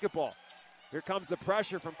the basketball. Here comes the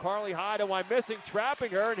pressure from Carly Hyde and Wyomissing,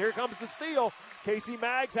 trapping her, and here comes the steal. Casey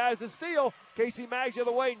Maggs has the steal. Casey Maggs the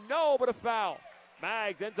other way, no, but a foul.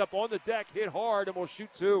 Maggs ends up on the deck, hit hard, and will shoot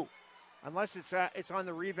 2. Unless it's on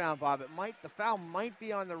the rebound, Bob. The foul might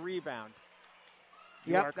be on the rebound.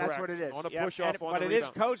 Yep, that's what it is. On a push-off on but the it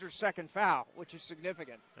rebound. is Kozer's second foul, which is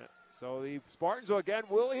significant. Yeah. So the Spartans, again,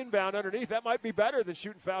 will inbound underneath. That might be better than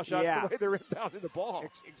shooting foul shots the way they're inbounding the ball.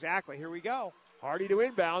 Exactly. Here we go. Hardy to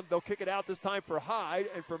inbound. They'll kick it out this time for Hyde.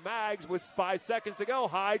 And for Maggs with 5 seconds to go.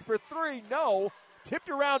 Hyde for 3. No. Tipped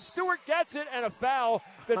around. Stewart gets it, and a foul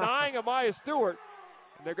denying Amaya Stewart.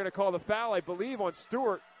 And they're going to call the foul, I believe, on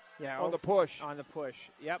Stewart on the push. On the push.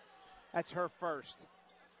 Yep. That's her first.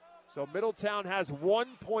 So Middletown has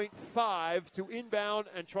 1.5 to inbound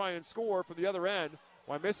and try and score from the other end.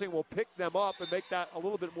 Wyomissing will pick them up and make that a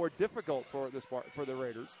little bit more difficult for the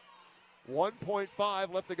Raiders.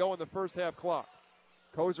 1.5 left to go in the first half clock.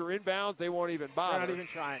 Kozer inbounds. They won't even bother. They're not even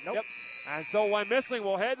trying. Nope. Yep. And so Wyomissing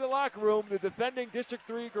will head to the locker room. The defending District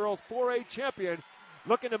 3 girls 4A champion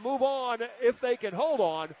looking to move on if they can hold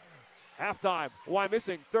on. Halftime,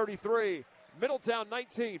 Wyomissing 33. Middletown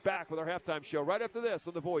 19. Back with our halftime show right after this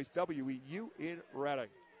on The Voice, WEU in Reading.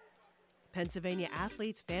 Pennsylvania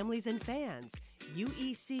athletes, families, and fans,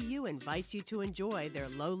 UECU invites you to enjoy their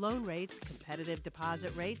low loan rates, competitive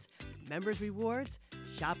deposit rates, members rewards,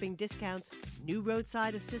 shopping discounts, new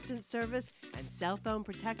roadside assistance service, and cell phone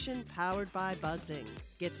protection powered by Buzzing.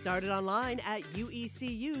 Get started online at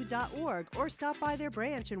uecu.org or stop by their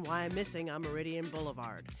branch in Wyomissing on Meridian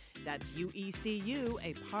Boulevard. That's UECU,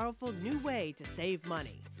 a powerful new way to save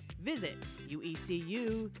money. Visit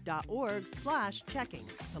uecu.org/checking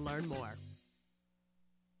to learn more.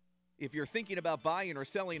 If you're thinking about buying or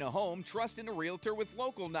selling a home, trust in a realtor with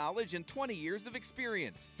local knowledge and 20 years of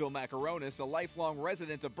experience. Phil Macaronis, a lifelong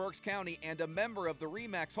resident of Berks County and a member of the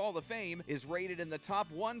RE/MAX Hall of Fame, is rated in the top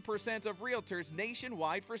 1% of realtors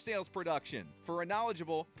nationwide for sales production. For a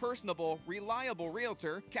knowledgeable, personable, reliable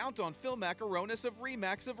realtor, count on Phil Macaronis of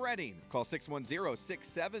RE/MAX of Reading. Call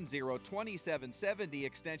 610-670-2770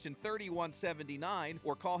 extension 3179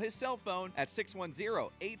 or call his cell phone at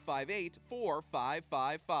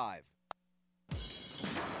 610-858-4555.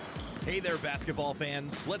 Hey there, basketball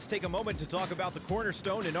fans. Let's take a moment to talk about the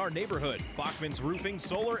cornerstone in our neighborhood, Bachman's Roofing,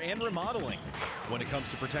 Solar, and Remodeling. When it comes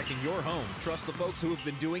to protecting your home, trust the folks who have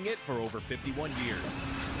been doing it for over 51 years.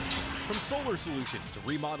 From solar solutions to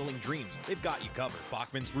remodeling dreams, they've got you covered.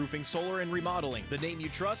 Bachman's Roofing, Solar, and Remodeling. The name you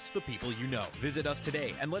trust, the people you know. Visit us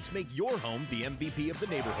today and let's make your home the MVP of the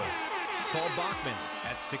neighborhood. Call Bachman's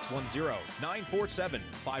at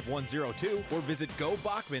 610-947-5102 or visit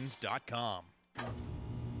gobachmans.com.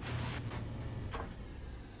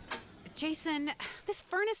 Jason, this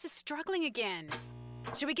furnace is struggling again.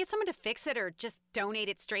 Should we get someone to fix it or just donate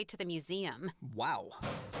it straight to the museum? Wow,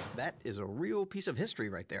 that is a real piece of history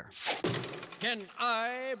right there. Can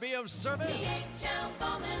I be of service?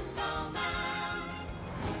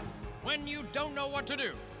 When you don't know what to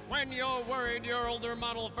do, when you're worried your older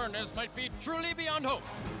model furnace might be truly beyond hope,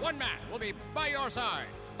 one man will be by your side,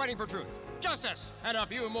 fighting for truth, justice, and a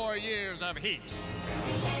few more years of heat.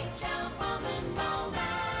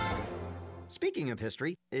 Speaking of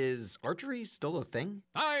history, is archery still a thing?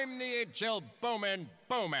 I'm the H.L. Bowman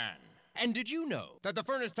Bowman. And did you know that the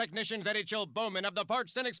furnace technicians at H.L. Bowman have the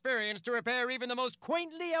parts and experience to repair even the most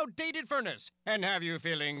quaintly outdated furnace and have you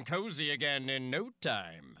feeling cozy again in no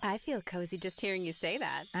time? I feel cozy just hearing you say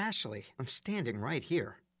that. Ashley, I'm standing right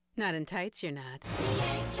here. Not in tights, you're not.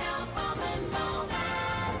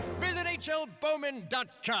 Visit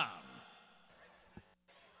hlbowman.com.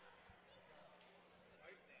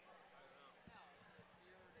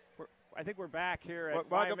 I think we're back here at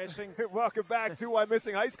Wyomissing. Welcome back to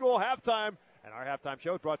Wyomissing High School halftime. And our halftime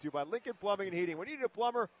show is brought to you by Lincoln Plumbing and Heating. When you need a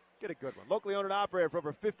plumber, get a good one. Locally owned and operated for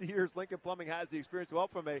over 50 years, Lincoln Plumbing has the experience to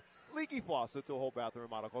help from a leaky faucet to a whole bathroom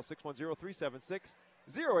remodel. Call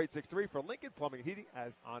 610-376-0863 for Lincoln Plumbing and Heating,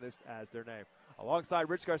 as honest as their name. Alongside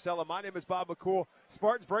Rich Garcella, my name is Bob McCool.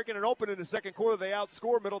 Spartans breaking it open in the second quarter. They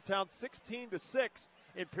outscore Middletown 16-6.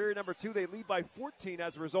 In period number 2, they lead by 14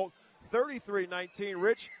 as a result, 33-19.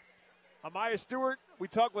 Rich, Amaya Stewart, we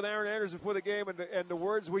talked with Aaron Anders before the game, and the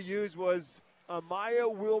words we used was,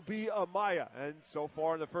 Amaya will be Amaya. And so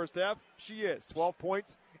far in the first half, she is. 12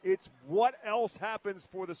 points. It's what else happens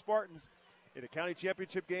for the Spartans. In the county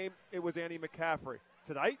championship game, it was Annie McCaffrey.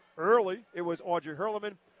 Tonight, early, it was Audrey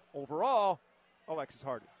Hurleman. Overall, Alexis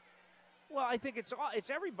Hardy. Well, I think it's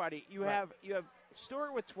everybody. You have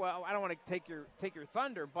Stewart with 12. I don't want to take your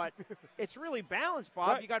thunder, but it's really balanced, Bob.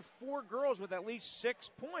 Right. You got 4 girls with at least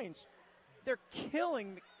 6 points. They're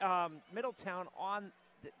killing Middletown on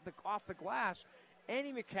off the glass.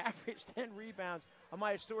 Annie McCaffrey's 10 rebounds.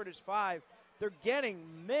 Amaya Stewart is 5. They're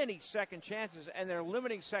getting many second chances, and they're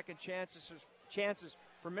limiting second chances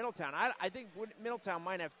for Middletown. I think Middletown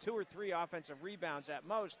might have 2 or 3 offensive rebounds at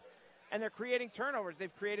most, and they're creating turnovers.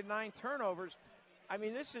 They've created 9 turnovers. I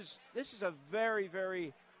mean, this is a very,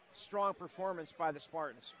 very strong performance by the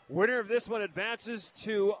Spartans. Winner of this one advances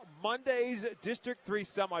to Monday's District 3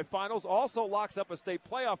 semifinals. Also locks up a state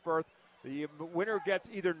playoff berth. The winner gets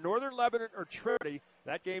either Northern Lebanon or Trinity.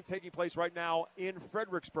 That game taking place right now in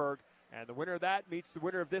Fredericksburg. And the winner of that meets the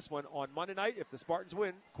winner of this one on Monday night. If the Spartans win,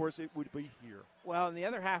 of course, it would be here. Well, in the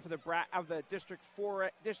other half of the District 3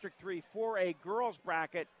 4A girls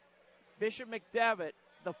bracket, Bishop McDevitt,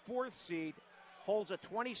 the 4th seed, holds a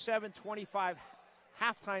 27-25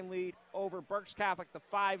 halftime lead over Berks Catholic, the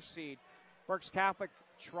 5 seed. Berks Catholic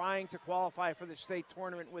trying to qualify for the state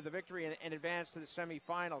tournament with a victory and advance to the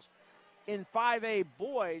semifinals. In 5A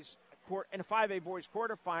boys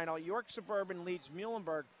quarterfinal, York Suburban leads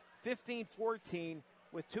Muhlenberg 15-14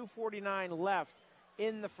 with 2:49 left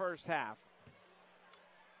in the first half.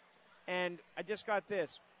 And I just got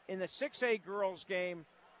this. In the 6A girls game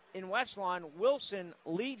in West Lawn, Wilson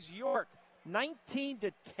leads York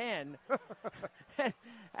 19-10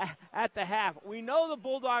 at the half. We know the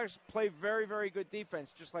Bulldogs play very, very good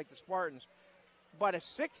defense, just like the Spartans. But a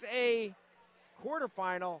 6A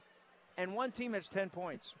quarterfinal, and one team has 10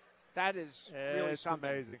 points. That is really something.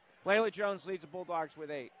 Amazing. Layla Jones leads the Bulldogs with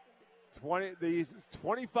 8. 25-0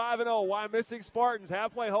 Wyomissing Spartans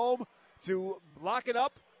halfway home to locking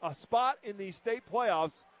up a spot in the state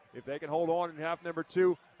playoffs. if they can hold on in half number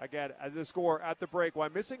 2. Again, the score at the break,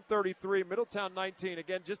 Wyomissing 33, Middletown 19.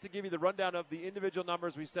 Again, just to give you the rundown of the individual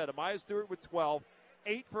numbers we said, Amaya Stewart with 12,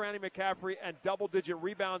 8 for Annie McCaffrey, and double-digit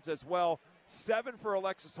rebounds as well. 7 for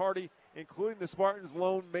Alexis Hardy, including the Spartans'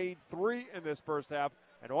 lone made 3 in this first half.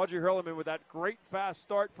 And Audrey Hurleman with that great fast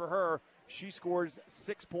start for her. She scores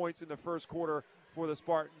 6 points in the first quarter for the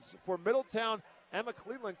Spartans. For Middletown, Emma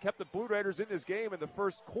Cleveland kept the Blue Raiders in this game in the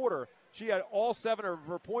first quarter. She had all 7 of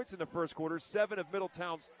her points in the first quarter. 7 of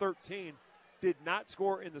Middletown's 13 did not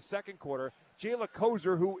score in the second quarter. Jayla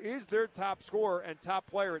Kozer, who is their top scorer and top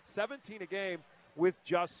player at 17 a game with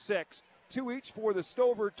just 6. 2 each for the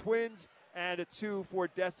Stover Twins and a 2 for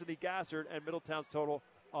Destiny Gassert, and Middletown's total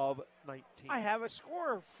of 19. I have a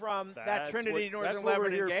score from that Trinity Northern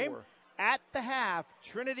Lebanon Lebanon game. For. At the half,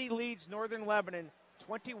 Trinity leads Northern Lebanon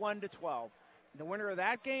 21-12. The winner of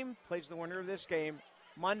that game plays the winner of this game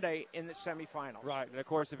Monday in the semifinals. Right, and of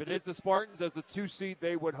course, if it is the Spartans as the 2 seed,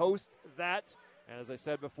 they would host that. And as I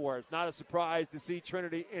said before, it's not a surprise to see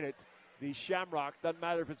Trinity in it. The Shamrock, doesn't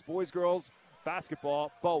matter if it's boys, girls,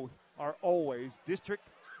 basketball, both are always district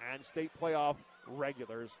and state playoff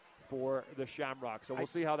regulars for the Shamrock. So we'll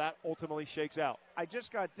see how that ultimately shakes out. I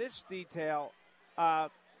just got this detail.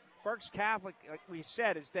 Berks Catholic, like we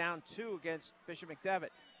said, is down 2 against Bishop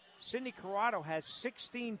McDevitt. Sydney Corrado has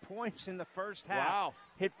 16 points in the first half. Wow.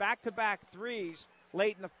 Hit back-to-back threes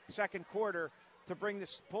late in the second quarter to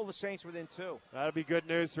pull the Saints within 2. That'll be good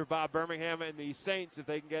news for Bob Birmingham and the Saints if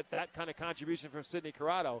they can get that kind of contribution from Sydney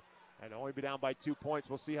Corrado and only be down by 2 points.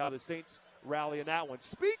 We'll see how the Saints rally in that one.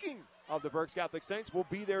 Speaking of the Berks Catholic Saints, we'll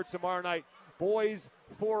be there tomorrow night. Boys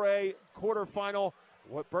 4A quarterfinal.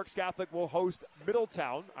 Berks Catholic will host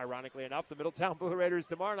Middletown, ironically enough. The Middletown Blue Raiders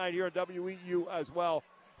tomorrow night here at WEU as well.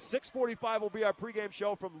 6:45 will be our pregame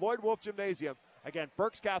show from Lloyd Wolf Gymnasium. Again,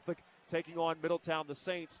 Berks Catholic taking on Middletown. The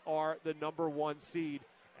Saints are the number 1 seed,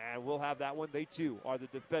 and we'll have that one. They, too, are the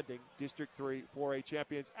defending District 3 4A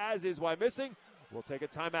champions, as is Wyomissing. We'll take a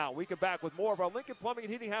timeout. We come back with more of our Lincoln Plumbing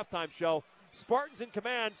and Heating halftime show. Spartans in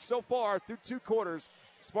command so far through 2 quarters.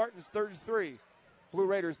 Spartans 33, Blue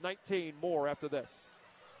Raiders 19. More after this.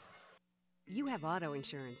 You have auto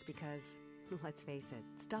insurance because, let's face it,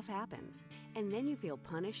 stuff happens. And then you feel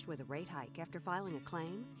punished with a rate hike after filing a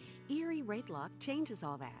claim? Erie Rate Lock changes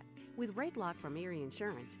all that. With Rate Lock from Erie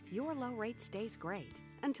Insurance, your low rate stays great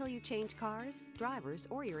until you change cars, drivers,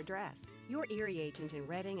 or your address. Your Erie agent in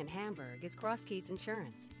Reading and Hamburg is Cross Keys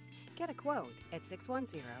Insurance. Get a quote at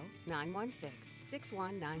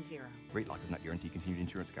 610-916-6190. Rate Lock does not guarantee continued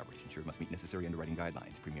insurance coverage. Insured must meet necessary underwriting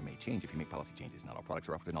guidelines. Premium may change if you make policy changes. Not all products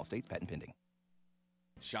are offered in all states. Patent pending.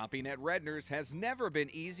 Shopping at Redner's has never been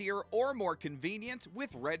easier or more convenient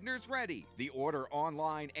with Redner's Ready, the order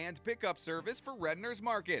online and pickup service for Redner's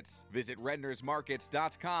Markets. Visit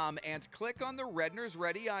rednersmarkets.com and click on the Redner's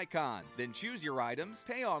Ready icon. Then choose your items,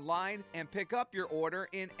 pay online, and pick up your order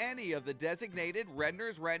in any of the designated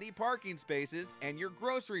Redner's Ready parking spaces, and your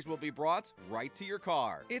groceries will be brought right to your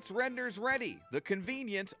car. It's Redner's Ready, the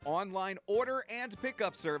convenient online order and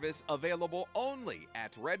pickup service available only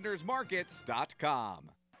at rednersmarkets.com.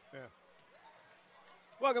 Yeah.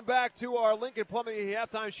 Welcome back to our Lincoln Plumbing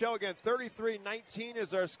halftime show. Again, 33-19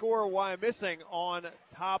 is our score. Wyomissing on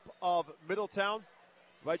top of Middletown. I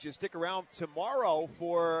invite you to stick around tomorrow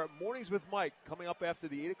for Mornings with Mike, coming up after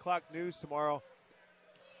the 8 o'clock news tomorrow.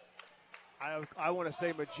 I want to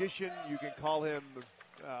say magician. You can call him,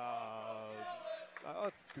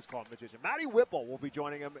 let's just call him magician. Matty Whipple will be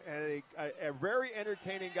joining him, and a very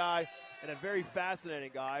entertaining guy and a very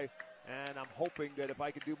fascinating guy. And I'm hoping that if I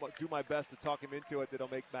can do my best to talk him into it, that it'll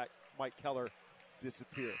make Mike Keller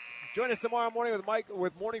disappear. Join us tomorrow morning with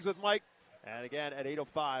Mornings with Mike. And again, at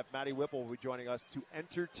 8:05, Matty Whipple will be joining us to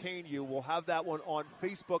entertain you. We'll have that one on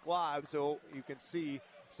Facebook Live so you can see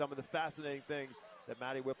some of the fascinating things that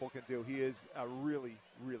Matty Whipple can do. He is a really,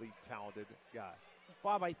 really talented guy.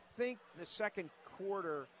 Bob, I think the second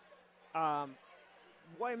quarter,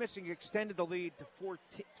 Wyomissing extended the lead to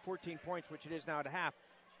 14 points, which it is now at a half.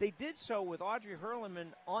 They did so with Audrey Hurleman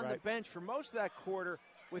on the bench for most of that quarter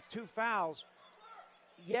with 2 fouls.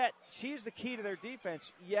 Yet, she's the key to their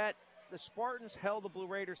defense. Yet, the Spartans held the Blue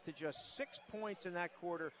Raiders to just 6 points in that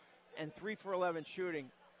quarter and 3 for 11 shooting.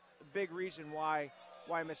 A big reason why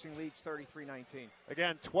Wyomissing leads 33-19.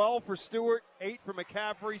 Again, 12 for Stewart, 8 for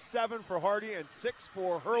McCaffrey, 7 for Hardy, and 6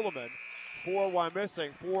 for Hurleman for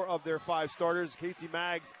Wyomissing. 4 of their 5 starters. Casey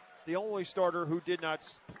Maggs, the only starter who did not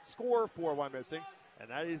score for Wyomissing. And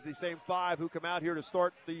that is the same 5 who come out here to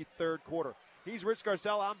start the third quarter. He's Rich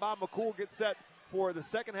Garcella. I'm Bob McCool. Get set for the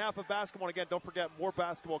second half of basketball. And again, don't forget, more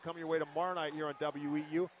basketball coming your way tomorrow night here on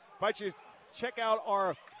WEU. Invite you to check out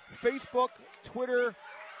our Facebook, Twitter,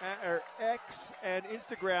 or X, and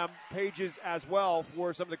Instagram pages as well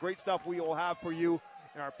for some of the great stuff we will have for you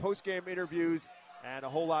in our post-game interviews and a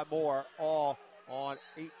whole lot more, all on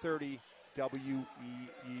 8:30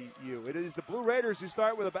 WEEU. It is the Blue Raiders who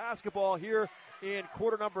start with a basketball here in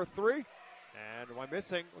quarter number 3. And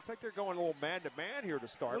Wyomissing, looks like they're going a little man-to-man here to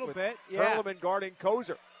start. A little with bit, yeah. Hurleman guarding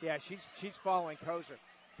Kozer. Yeah, she's following Kozer.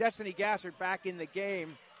 Destiny Gassert back in the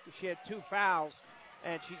game. She had 2 fouls,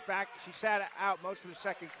 and she's back. She sat out most of the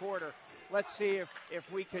second quarter. Let's see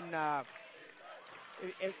if we can,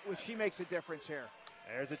 if she makes a difference here.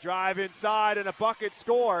 There's a drive inside and a bucket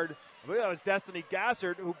scored. I believe that was Destiny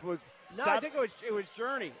Gassert who was. No, I think it was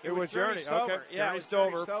Journey. It was Journey. Stover. Okay, yeah, Journey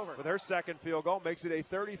Stover with her second field goal makes it a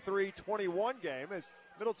 33-21 game as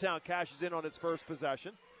Middletown cashes in on its first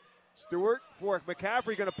possession. Stewart for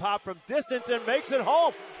McCaffrey, going to pop from distance and makes it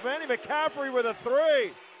home. Manny McCaffrey with a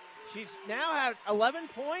 3. She's now had 11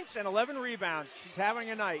 points and 11 rebounds. She's having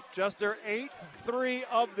a night. Just her 8th 3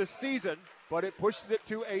 of the season, but it pushes it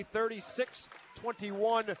to a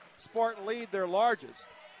 36-21 Spartan lead, their largest.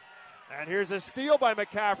 And here's a steal by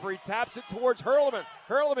McCaffrey, taps it towards Hurleman.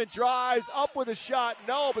 Hurleman drives up with a shot.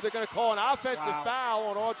 No, but they're going to call an offensive foul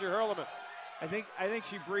on Audrey Hurleman. I think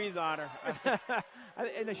she breathed on her.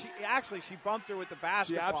 And she bumped her with the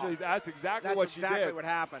basketball. That's exactly what she did. That's exactly what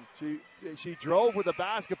happened. She drove with the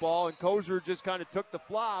basketball, and Kozer just kind of took the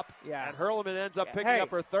flop. Yeah. And Hurleman ends up picking up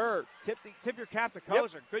her third. Tip your cap to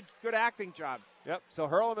Kozer. Yep. Good acting job. Yep. So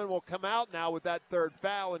Hurleman will come out now with that third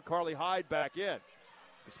foul, and Carly Hyde back in.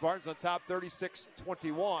 The Spartans on top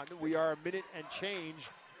 36-21. We are a minute and change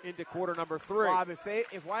into quarter number 3. Bob, if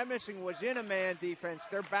Wyomissing was in a man defense,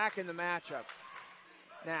 they're back in the matchup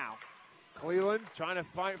now. Cleveland trying to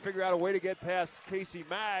figure out a way to get past Casey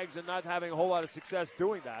Maggs and not having a whole lot of success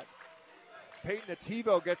doing that. Peyton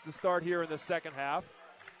Ativo gets the start here in the second half.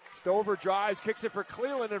 Stover drives, kicks it for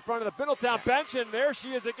Cleveland in front of the Middletown bench, and there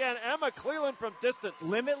she is again, Emma Cleveland from distance.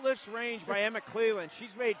 Limitless range by Emma Cleveland.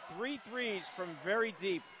 She's made 3 threes from very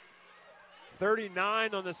deep.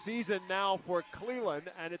 39 on the season now for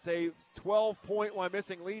Cleveland, and it's a 12-point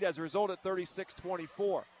Wyomissing lead as a result at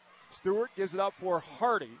 36-24. Stewart gives it up for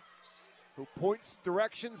Hardy, who points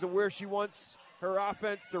directions of where she wants her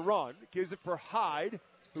offense to run. Gives it for Hyde,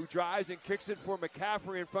 who drives and kicks it for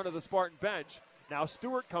McCaffrey in front of the Spartan bench. Now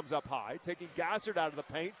Stewart comes up high, taking Gassert out of the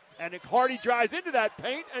paint, and Hardy drives into that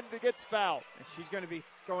paint and gets fouled. And she's going to be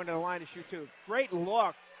going to the line to shoot too. Great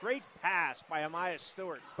look, great pass by Amaya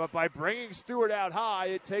Stewart. But by bringing Stewart out high,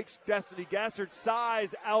 it takes Destiny Gassert's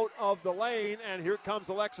size out of the lane, and here comes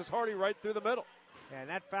Alexis Hardy right through the middle. And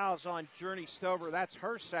that foul's on Journey Stover. That's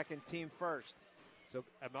her second, team first. So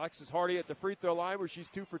Alexis Hardy at the free throw line, where she's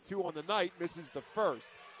 2 for 2 on the night, misses the first.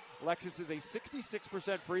 Alexis is a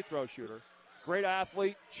 66% free throw shooter. Great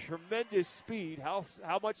athlete, tremendous speed. How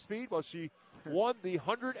much speed? Well, she won the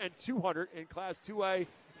 100 and 200 in Class 2A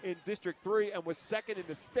in District 3 and was second in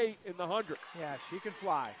the state in the 100. Yeah, she can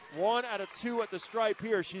fly. 1 out of 2 at the stripe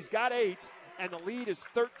here. She's got 8, and the lead is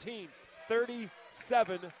 13, 37-34.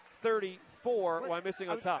 Wyomissing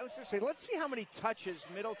on top. I was going to say, let's see how many touches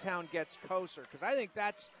Middletown gets Kozer, because I think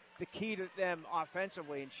that's the key to them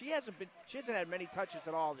offensively. And she hasn't had many touches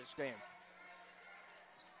at all this game.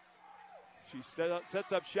 She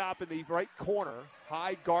sets up shop in the right corner.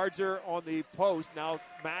 Hyde guards her on the post. Now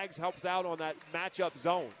Maggs helps out on that matchup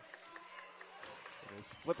zone. They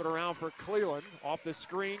flip it around for Cleveland. Off the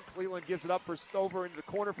screen, Cleveland gives it up for Stover into the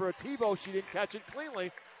corner for Ativo. She didn't catch it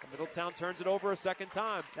cleanly. Middletown turns it over a second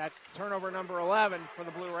time. That's turnover number 11 for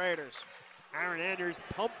the Blue Raiders. Aaron Anders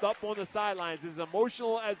pumped up on the sidelines, as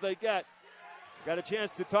emotional as they get. Got a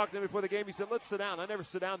chance to talk to him before the game. He said, let's sit down. I never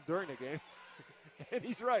sit down during the game. And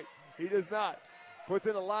he's right. He does not. Puts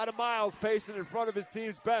in a lot of miles pacing in front of his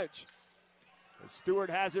team's bench. Stewart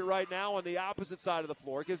has it right now on the opposite side of the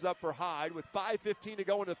floor. Gives it up for Hyde with 5:15 to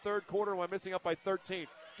go in the third quarter. Wyomissing up by 13.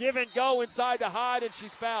 Give and go inside to Hyde, and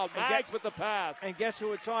she's fouled. Maggs with the pass. And guess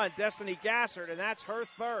who it's on? Destiny Gassert, and that's her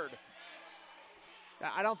third.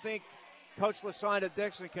 I don't think Coach LaSonda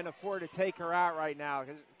Dixon can afford to take her out right now,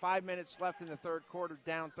 because 5 minutes left in the third quarter,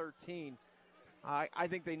 down 13. I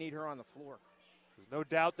think they need her on the floor. There's no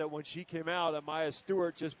doubt that when she came out, Amaya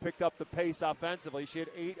Stewart just picked up the pace offensively. She had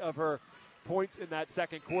 8 of her points in that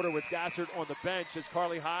second quarter with Gassert on the bench as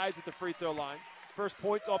Carly Hyde's at the free throw line. First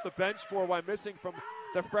points off the bench for Wyomissing from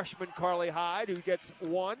the freshman Carly Hyde, who gets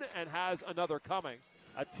 1 and has another coming.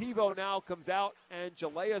 Ativo now comes out, and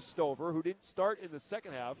Jalea Stover, who didn't start in the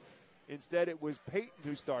second half. Instead, it was Peyton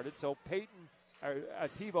who started. So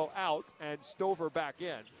Ativo out and Stover back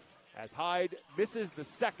in, as Hyde misses the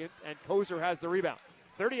second and Kozer has the rebound.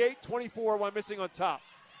 38-24, Wyomissing on top.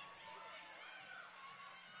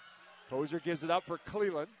 Kozer gives it up for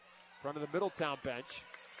Cleveland, in front of the Middletown bench.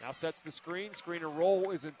 Now sets the screen. Screen and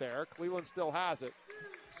roll isn't there. Cleveland still has it.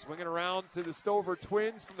 Swinging around to the Stover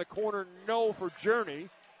twins from the corner, no for Journey.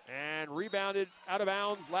 And rebounded out of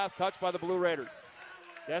bounds, last touch by the Blue Raiders.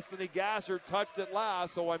 Destiny Gasser touched it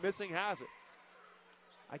last, so Wyomissing has it.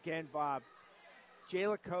 Again, Bob,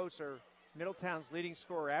 Jayla Koser, Middletown's leading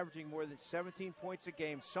scorer, averaging more than 17 points a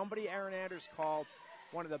game. Somebody Aaron Anders called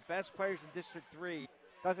one of the best players in District 3.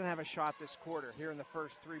 Doesn't have a shot this quarter here in the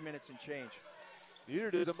first 3 minutes and change.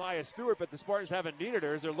 Needed is Amaya Stewart, but the Spartans haven't needed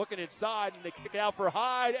her as they're looking inside, and they kick out for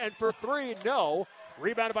Hyde, and for three, no.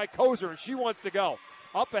 Rebounded by Kozer, and she wants to go.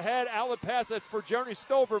 Up ahead, outlet pass for Journey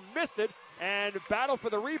Stover, missed it, and battle for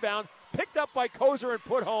the rebound, picked up by Kozer and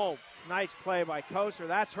put home. Nice play by Kozer.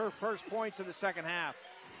 That's her first points in the second half.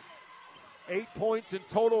 8 points in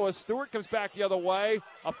total as Stewart comes back the other way.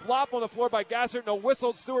 A flop on the floor by Gasser. No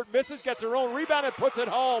whistle. Stewart misses, gets her own rebound, and puts it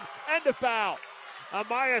home. And a foul.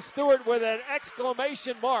 Amaya Stewart with an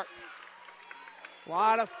exclamation mark. A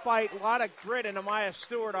lot of fight, a lot of grit in Amaya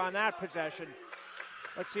Stewart on that possession.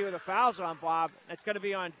 Let's see who the foul's on, Bob. It's going to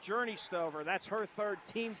be on Journey Stover. That's her third,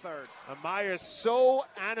 team third. Amaya's so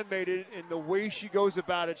animated in the way she goes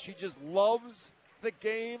about it. She just loves the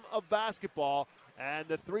game of basketball. And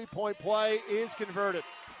the three-point play is converted.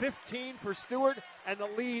 15 for Stewart, and the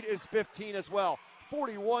lead is 15 as well.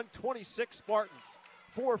 41-26 Spartans.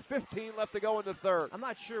 4:15 left to go in the third. I'm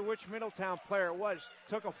not sure which Middletown player it was.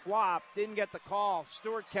 Took a flop, didn't get the call.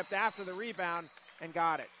 Stewart kept after the rebound and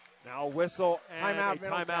got it. Now a whistle and a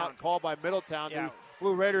timeout called by Middletown. Yeah. The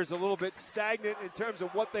Blue Raiders a little bit stagnant in terms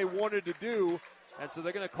of what they wanted to do, and so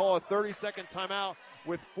they're going to call a 30-second timeout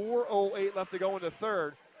with 4:08 left to go in the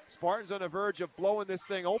third. Spartans on the verge of blowing this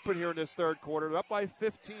thing open here in this third quarter. They're up by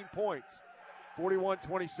 15 points,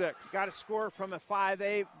 41-26. Got a score from a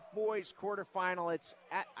 5A boys quarterfinal.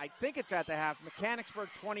 I think it's at the half. Mechanicsburg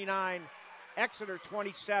 29, Exeter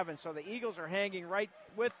 27. So the Eagles are hanging right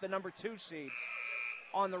with the number 2 seed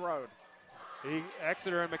on the road.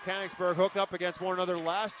 Exeter and Mechanicsburg hooked up against one another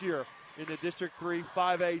last year in the District 3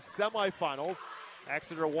 5A semifinals.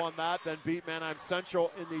 Exeter won that, then beat Manheim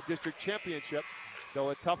Central in the district championship. So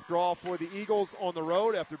a tough draw for the Eagles on the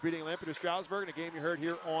road after beating Lampeter Stroudsburg in a game you heard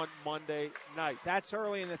here on Monday night. That's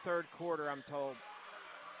early in the third quarter, I'm told.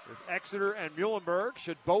 If Exeter and Muhlenberg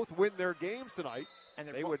should both win their games tonight, and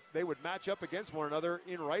they would match up against one another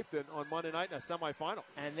in Rifton on Monday night in a semifinal.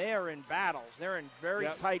 And they are in battles. They're in very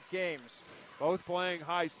tight games. Both playing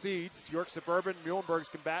high seeds. York Suburban, Muhlenberg's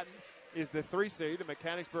combatant, is the 3 seed. And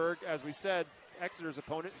Mechanicsburg, as we said, Exeter's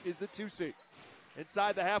opponent, is the 2 seed.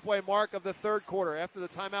 Inside the halfway mark of the third quarter. After the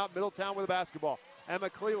timeout, Middletown with the basketball. Emma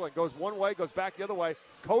Cleveland goes one way, goes back the other way.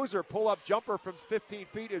 Kozer pull-up jumper from 15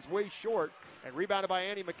 feet is way short, and rebounded by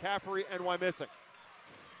Annie McCaffrey and Wyomissing.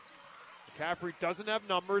 McCaffrey doesn't have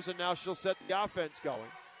numbers, and now she'll set the offense going.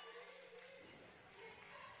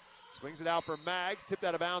 Swings it out for Maggs, tipped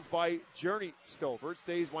out of bounds by Journey Stover. It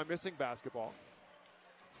stays Wyomissing basketball.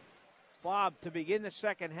 Bob, to begin the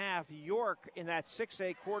second half, York in that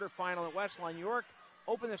 6A quarterfinal at Westlawn. York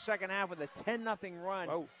opened the second half with a 10-0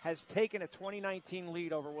 run, has taken a 2019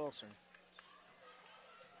 lead over Wilson.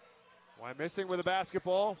 Wyomissing with the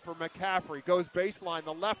basketball for McCaffrey. Goes baseline,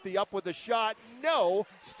 the lefty up with the shot. No.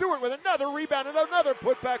 Stewart with another rebound and another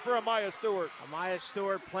putback for Amaya Stewart. Amaya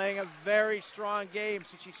Stewart playing a very strong game.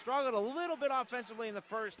 So she struggled a little bit offensively in the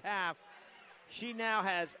first half. She now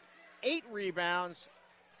has 8 rebounds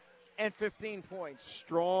and 15 points.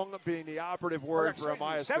 Strong being the operative word for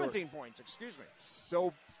Amaya Stewart. 17 points, excuse me.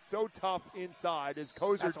 So tough inside as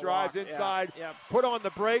Kozer drives inside, Yeah. Put on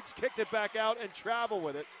the brakes, kicked it back out, and travel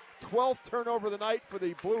with it. 12th turnover of the night for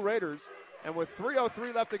the Blue Raiders. And with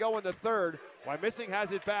 3:03 left to go in the third, Wyomissing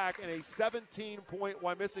has it back in a 17-point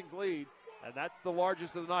Wyomissing's lead. And that's the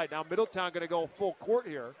largest of the night. Now Middletown going to go full court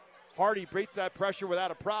here. Hardy beats that pressure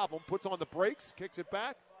without a problem, puts on the brakes, kicks it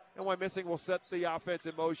back, and Wyomissing will set the offense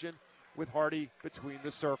in motion with Hardy between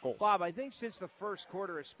the circles. Bob, I think since the first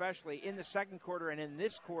quarter, especially in the second quarter and in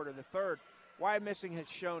this quarter, the third, Wyomissing has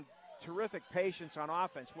shown terrific patience on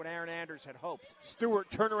offense, what Aaron Anders had hoped. Stewart,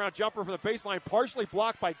 turnaround jumper from the baseline, partially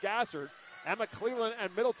blocked by Gassard. Emma Cleveland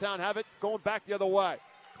and Middletown have it going back the other way.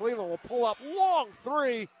 Cleveland will pull up, long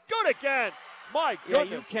three, good again. My goodness.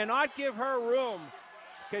 Yeah, you cannot give her room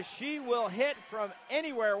because she will hit from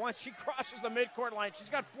anywhere once she crosses the midcourt line. She's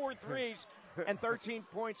got 4 threes and 13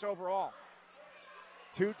 points overall.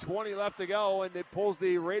 2:20 left to go, and it pulls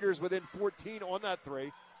the Raiders within 14 on that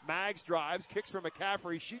three. Maggs drives, kicks for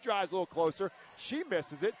McCaffrey. She drives a little closer. She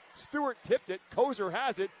misses it. Stewart tipped it. Kozer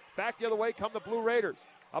has it. Back the other way come the Blue Raiders.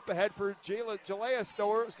 Up ahead for Jalea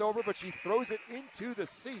Stover, but she throws it into the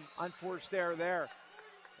seats. Unforced error there.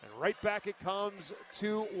 And right back it comes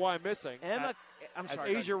to Wyomissing. As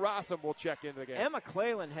Asia Rossum will check into the game. Emma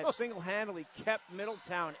Cleland has single-handedly kept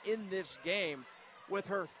Middletown in this game with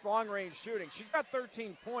her long-range shooting. She's got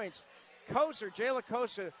 13 points. Jayla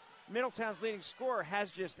Kosa, Middletown's leading scorer,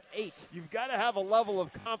 has just 8. You've got to have a level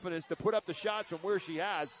of confidence to put up the shots from where she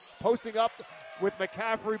has. Posting up with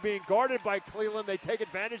McCaffrey being guarded by Cleland, they take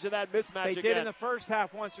advantage of that mismatch They again. did in the first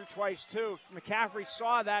half once or twice, too. McCaffrey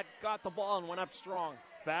saw that, got the ball, and went up strong.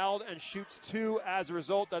 Fouled and shoots 2 as a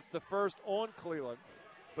result. That's the first on Cleland.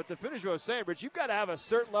 But to finish what I was saying, Rich, you've got to have a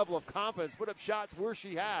certain level of confidence, put up shots where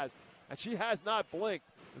she has, and she has not blinked.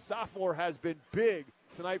 The sophomore has been big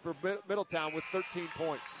tonight for Middletown with 13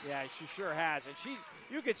 points. Yeah, she sure has. And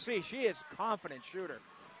you can see she is a confident shooter.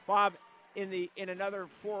 Bob, in another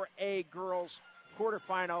 4A girls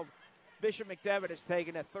quarterfinal, Bishop McDevitt has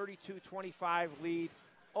taken a 32-25 lead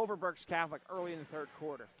over Berks Catholic early in the third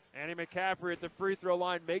quarter. Annie McCaffrey at the free throw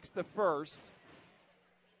line makes the first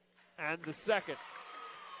and the second.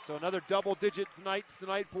 So another double digit tonight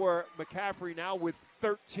for McCaffrey now with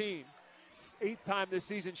 13. 8th time this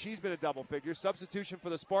season she's been a double figure. Substitution for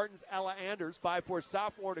the Spartans, Ella Anders, 5'4"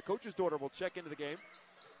 sophomore, and a coach's daughter will check into the game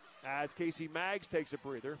as Casey Maggs takes a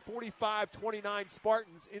breather. 45-29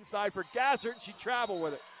 Spartans inside for Gassert, and she traveled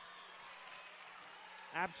with it.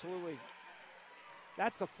 Absolutely.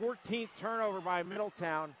 That's the 14th turnover by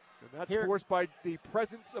Middletown. And that's forced by the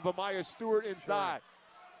presence of Amaya Stewart inside.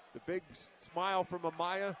 Sure. The big smile from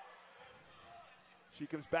Amaya. She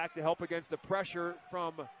comes back to help against the pressure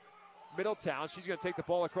from Middletown. She's going to take the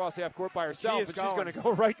ball across half court by herself, and she's going to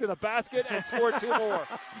go right to the basket and score 2 more.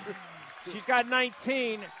 She's got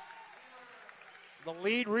 19. The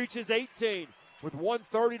lead reaches 18 with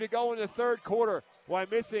 1:30 to go in the third quarter.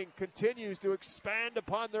 Wyomissing continues to expand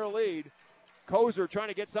upon their lead. Koser trying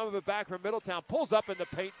to get some of it back from Middletown. Pulls up in the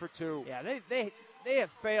paint for 2. Yeah, they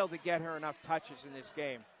have failed to get her enough touches in this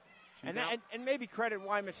game. And maybe credit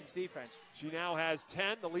Wyomissing's defense. She now has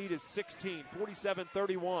 10. The lead is 16,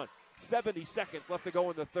 47-31. 70 seconds left to go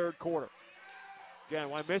in the third quarter. Again,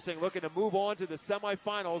 Wyomissing looking to move on to the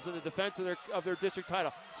semifinals in the defense of their district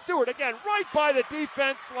title. Stewart again right by the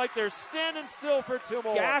defense like they're standing still for 2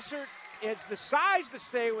 more. Gassert is the size to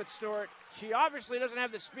stay with Stewart. She obviously doesn't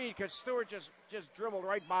have the speed because Stewart just dribbled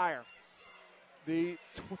right by her. The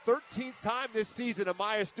 13th time this season,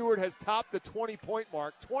 Amaya Stewart has topped the 20-point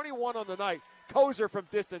mark. 21 on the night. Koser from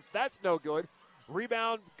distance. That's no good.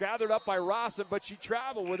 Rebound gathered up by Rossum, but she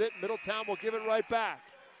traveled with it. Middletown will give it right back.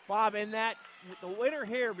 Bob, in that, the winner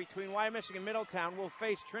here between Wyomissing and Middletown will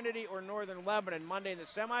face Trinity or Northern Lebanon Monday in the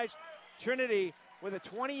semis. Trinity with a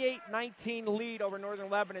 28-19 lead over Northern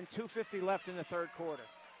Lebanon, 2:50 left in the third quarter.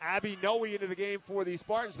 Abby Noe into the game for the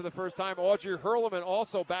Spartans for the first time. Audrey Hurleman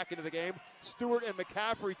also back into the game. Stewart and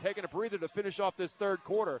McCaffrey taking a breather to finish off this third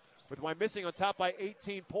quarter with Wyomissing on top by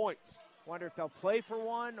 18 points. Wonder if they'll play for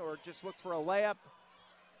one or just look for a layup.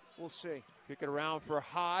 We'll see. Kick it around for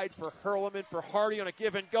Hyde, for Hurleman, for Hardy on a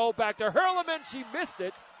give and go. Back to Hurleman. She missed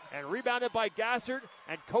it and rebounded by Gassert.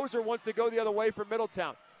 And Koser wants to go the other way for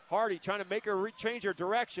Middletown. Hardy trying to make her change her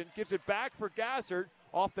direction. Gives it back for Gassert.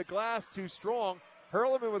 Off the glass, too strong.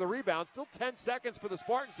 Hurleman with a rebound. Still 10 seconds for the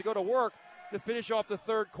Spartans to go to work to finish off the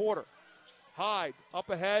third quarter. Hyde up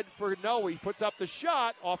ahead for Noe. Puts up the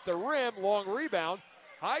shot off the rim. Long rebound.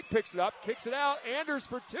 Hyde picks it up, kicks it out. Anders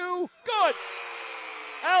for 2. Good!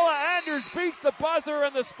 Ella Anders beats the buzzer,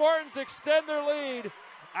 and the Spartans extend their lead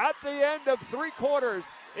at the end of 3 quarters.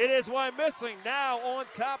 It is Wyomissing now on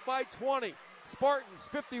top by 20. Spartans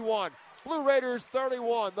 51. Blue Raiders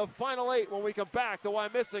 31. The final 8 when we come back to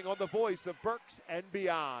Wyomissing on the voice of Berks and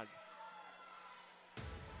beyond.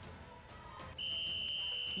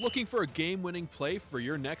 Looking for a game-winning play for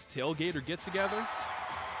your next tailgate or get-together?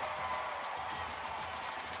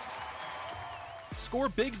 Score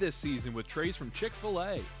big this season with trays from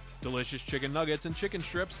Chick-fil-A. Delicious chicken nuggets and chicken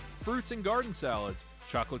strips, fruits and garden salads,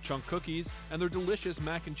 chocolate chunk cookies, and their delicious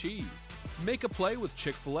mac and cheese. Make a play with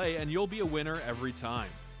Chick-fil-A and you'll be a winner every time.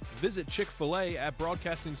 Visit Chick-fil-A at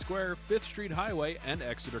Broadcasting Square, 5th Street Highway, and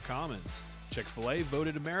Exeter Commons. Chick-fil-A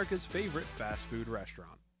voted America's favorite fast food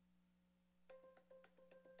restaurant.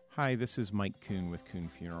 Hi, this is Mike Kuhn with Kuhn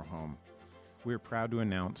Funeral Home. We're proud to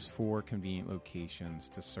announce 4 convenient locations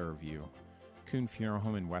to serve you. Kuhn Funeral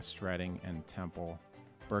Home in West Reading and Temple,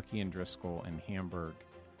 Berkey and Driscoll in Hamburg,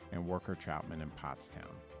 and Worker Troutman in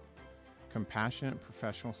Pottstown. Compassionate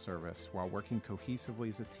professional service while working cohesively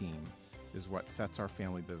as a team is what sets our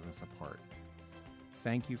family business apart.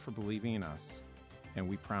 Thank you for believing in us, and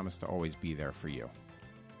we promise to always be there for you.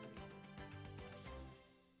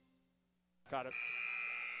 Got it.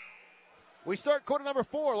 We start quarter number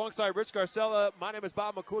 4 alongside Rich Garcella. My name is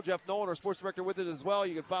Bob McCool. Jeff Nolan, our sports director, with it as well.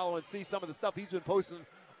 You can follow and see some of the stuff he's been posting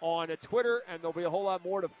on Twitter, and there'll be a whole lot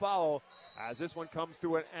more to follow as this one comes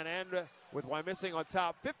to an end with Wyomissing on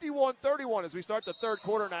top. 51-31 as we start the third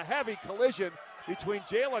quarter, and a heavy collision between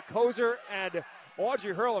Jayla Kozer and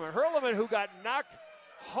Audrey Hurleman. Hurleman, who got knocked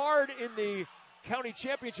hard in the county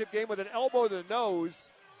championship game with an elbow to the nose,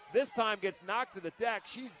 this time gets knocked to the deck.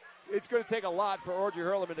 It's going to take a lot for Audrey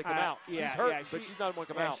Hurleman to come out. She's hurt, but she's not going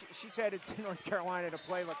to come out. She's headed to North Carolina to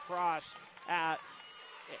play lacrosse.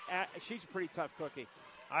 She's a pretty tough cookie.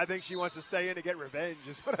 I think she wants to stay in to get revenge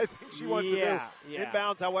is what I think she wants to do.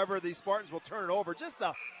 Inbounds, however, the Spartans will turn it over. Just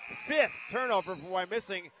the 5th turnover for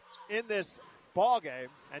Wyomissing in this ball game,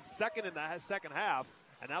 and second in the second half.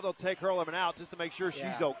 And now they'll take Hurleman out just to make sure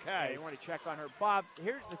she's okay. Yeah, you want to check on her. Bob,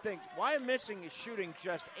 here's the thing. Wyomissing is shooting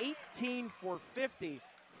just 18 for 50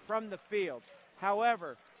 from the field.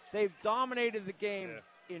 However, they've dominated the game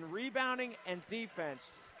in rebounding and defense.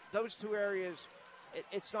 Those two areas,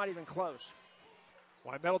 it's not even close.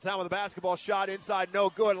 Middletown with a basketball shot inside, no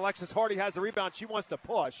good. Alexis Hardy has the rebound. She wants to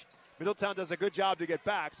push. Middletown does a good job to get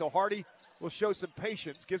back. So Hardy will show some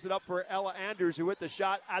patience. Gives it up for Ella Anders, who hit the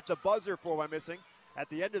shot at the buzzer for Wyomissing at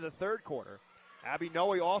the end of the third quarter. Abby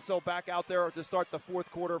Noe also back out there to start the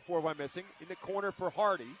fourth quarter for Wyomissing. In the corner for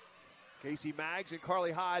Hardy. Casey Maggs and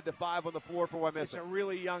Carly Hyde, the 5 on the floor for Wyomissing. It's a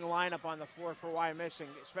really young lineup on the floor for Wyomissing,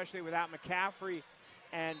 especially without McCaffrey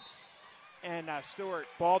and Stewart.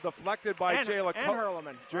 Ball deflected by Jayla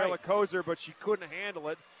Hurleman. Jayla Kozer, but she couldn't handle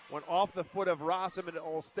it. Went off the foot of Rossum, and it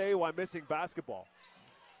will stay Wyomissing basketball.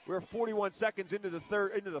 We're 41 seconds into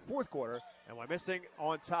the fourth quarter, and Wyomissing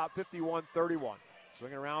on top, 51-31.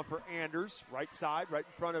 Swinging around for Anders, right side, right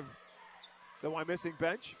in front of the Wyomissing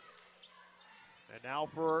bench. And now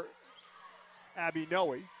for Abby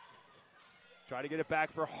Noe. Try to get it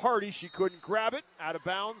back for Hardy. She couldn't grab it. Out of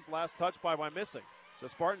bounds. Last touch by Wyomissing. So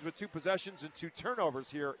Spartans with 2 possessions and 2 turnovers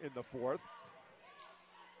here in the fourth.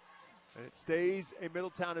 And it stays a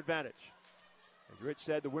Middletown advantage. As Rich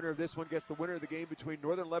said, the winner of this one gets the winner of the game between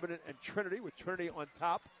Northern Lebanon and Trinity, with Trinity on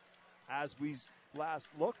top as we last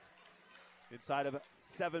looked. Inside of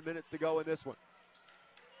 7 minutes to go in this one.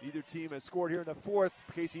 Neither team has scored here in the fourth.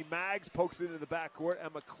 Casey Maggs pokes it into the backcourt.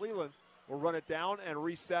 Emma Cleland will run it down and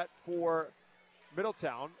reset for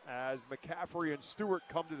Middletown as McCaffrey and Stewart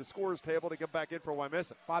come to the scorer's table to get back in for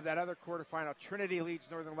Wyomissing. Bob, that other quarterfinal, Trinity leads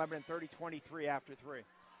Northern Lebanon 30-23 after 3.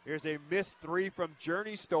 Here's a missed 3 from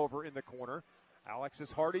Journey Stover in the corner.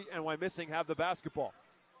 Alexis Hardy and Wyomissing have the basketball.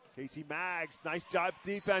 Casey Maggs, nice job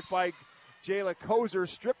defense by Jayla Kozer,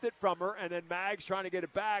 stripped it from her, and then Maggs trying to get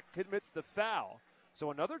it back, commits the foul. So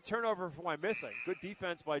another turnover for Wyomissing. Good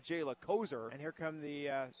defense by Jayla Kozer. And here come the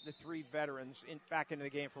 3 veterans back into the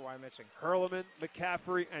game for Wyomissing. Hurleman,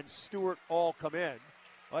 McCaffrey, and Stewart all come in.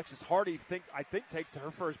 Alexis Hardy, I think, takes her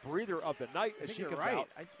first breather of the night as she comes out.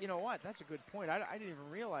 You know what? That's a good point. I didn't even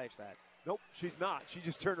realize that. Nope, she's not. She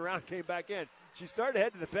just turned around and came back in. She started to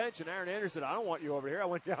head to the bench, and Aaron Anders said, I don't want you over here. I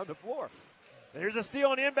went down the floor. There's a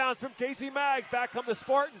steal on the inbounds from Casey Maggs. Back come the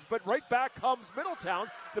Spartans, but right back comes Middletown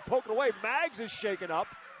to poke it away. Maggs is shaken up.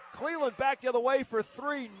 Cleveland back the other way for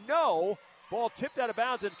 3. No. Ball tipped out of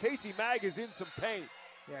bounds, and Casey Maggs is in some pain.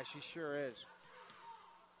 Yeah, she sure is.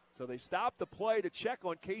 So they stopped the play to check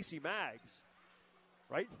on Casey Maggs.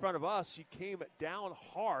 Right in front of us, she came down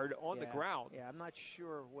hard on the ground. Yeah, I'm not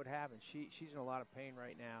sure what happened. She's in a lot of pain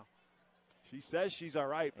right now. She says she's all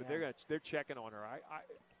right, but they're checking on her.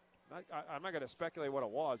 I'm not going to speculate what it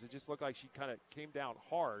was. It just looked like she kind of came down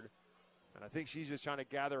hard. And I think she's just trying to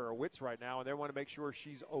gather her wits right now, and they want to make sure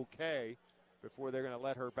she's okay before they're going to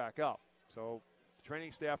let her back up. So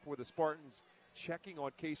training staff for the Spartans checking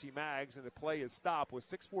on Casey Maggs, and the play is stopped with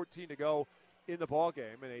 6:14 to go in the ball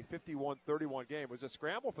game in a 51-31 game. It was a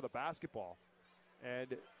scramble for the basketball.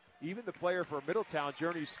 And even the player for Middletown,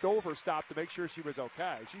 Journey Stover, stopped to make sure she was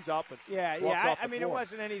okay. She's up and walks off the floor. It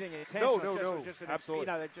wasn't anything intentional. No, just absolutely.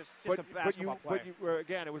 Just a basketball play. But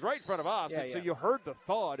again, it was right in front of us, so you heard the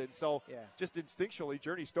thud, and so just instinctually,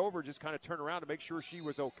 Journey Stover just kind of turned around to make sure she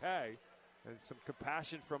was okay, and some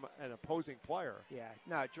compassion from an opposing player. Yeah,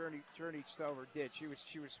 no, Journey Stover did. She was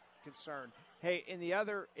concerned. Hey, in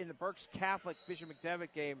the Berks Catholic Bishop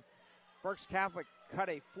McDevitt game, Berks Catholic cut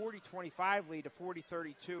a 40-25 lead to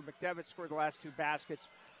 40-32. McDevitt scored the last 2 baskets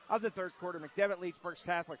of the third quarter. McDevitt leads Berks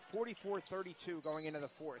Catholic 44-32 going into the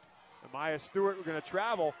fourth. Maya Stewart, we're going to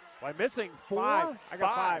travel by missing Five. I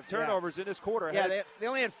got five turnovers in this quarter. Yeah, they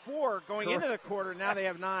only had 4 going into the quarter. Now they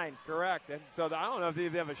have 9. Correct. And so I don't know if they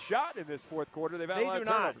have a shot in this fourth quarter. They've had a lot of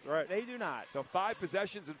turnovers. Right. They do not. So 5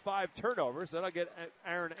 possessions and 5 turnovers. That'll get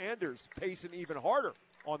Aaron Anders pacing even harder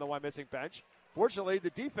on the Wyomissing bench. Fortunately,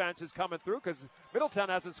 the defense is coming through because Middletown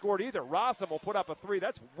hasn't scored either. Rossum will put up a 3.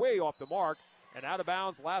 That's way off the mark. And out of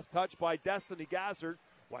bounds, last touch by Destiny Gassard.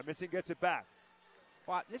 Wyomissing gets it back.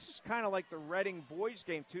 Well, this is kind of like the Reading boys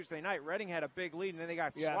game Tuesday night. Reading had a big lead, and then they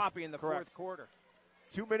got sloppy in the fourth quarter.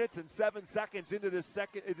 2 minutes and 7 seconds into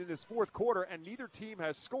this fourth quarter, and neither team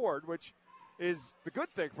has scored, which is the good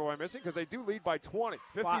thing for Wyomissing because they do lead by 20,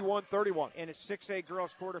 51-31. In a 6A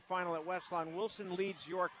girls quarterfinal at Westlawn, Wilson leads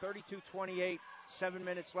York 32-28, 7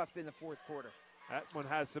 minutes left in the fourth quarter. That one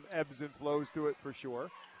has some ebbs and flows to it for sure.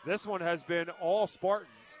 This one has been all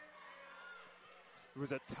Spartans. It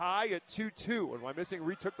was a tie at 2-2, and Wyomissing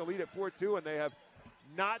retook the lead at 4-2, and they have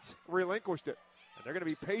not relinquished it. And they're going to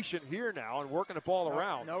be patient here now and working the ball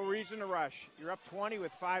around. No reason to rush. You're up 20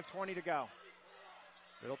 with 5:20 to go.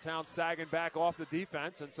 Middletown sagging back off the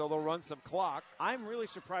defense, and so they'll run some clock. I'm really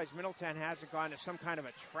surprised Middletown hasn't gone to some kind of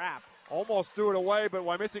a trap. Almost threw it away, but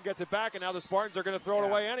Wyomissing gets it back, and now the Spartans are going to throw it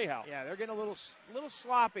away anyhow. Yeah, they're getting a little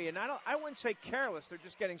sloppy, and I wouldn't say careless. They're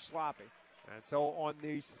just getting sloppy. And so on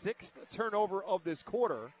the 6th turnover of this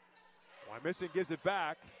quarter, Wyomissing gives it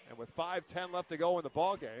back, and with 5:10 left to go in the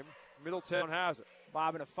ball game, Middletown has it.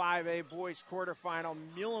 Bob, in a 5A boys quarterfinal,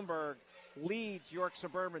 Muhlenberg leads York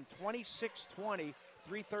Suburban 26-20,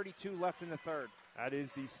 3:32 left in the third. That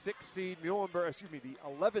is the 6th seed Muhlenberg, the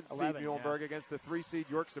 11th seed Muhlenberg against the 3 seed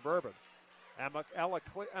York Suburban. Emma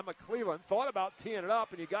Cleveland thought about teeing it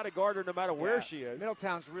up, and you got to guard her no matter where she is.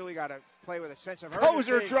 Middletown's really got to play with a sense of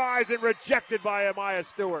urgency. Kozer tries and rejected by Amaya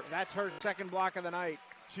Stewart. That's her second block of the night.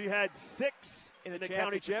 She had 6 in the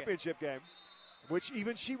county championship game, which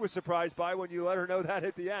even she was surprised by when you let her know that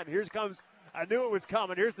at the end. I knew it was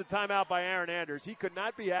coming. Here's the timeout by Aaron Anders. He could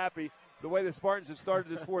not be happy the way the Spartans have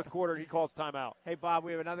started this fourth quarter, and he calls timeout. Hey, Bob,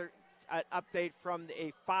 we have another update from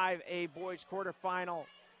a 5A boys quarterfinal.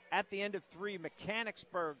 At the end of 3,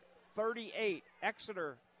 Mechanicsburg 38,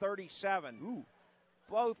 Exeter 37. Ooh.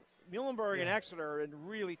 Both Muhlenberg and Exeter are in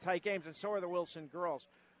really tight games, and so are the Wilson girls.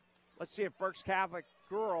 Let's see if Berks Catholic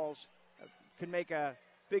girls can make a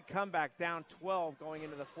big comeback, down 12 going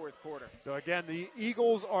into the fourth quarter. So, again, the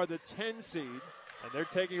Eagles are the 10 seed, and they're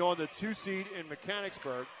taking on the 2 seed in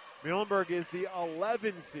Mechanicsburg. Muhlenberg is the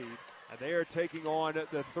 11 seed, and they are taking on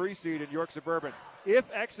the 3 seed in York Suburban. If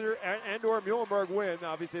Exeter and or Muhlenberg win,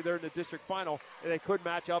 obviously they're in the district final, they could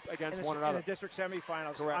match up against one another. In the district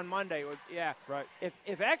semifinals Correct. On Monday. Right. If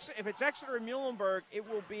it's Exeter and Muhlenberg, it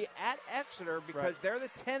will be at Exeter because they're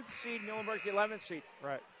the 10th seed, Muhlenberg's the 11th seed.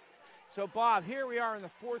 Right. So, Bob, here we are in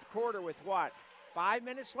the fourth quarter with what, 5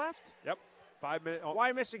 minutes left? Yep. 5 minutes.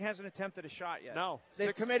 Wyomissing hasn't attempted a shot yet. No.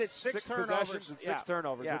 They've committed 6 turnovers. Possessions and 6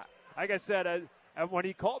 turnovers. Yeah. Which, like I said, when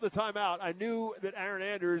he called the timeout, I knew that Aaron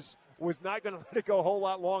Anders was not going to let it go a whole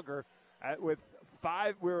lot longer. With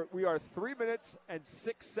 5, we are 3 minutes and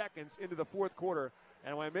 6 seconds into the fourth quarter,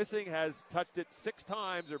 and Wyomissing has touched it 6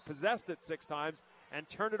 times or possessed it 6 times and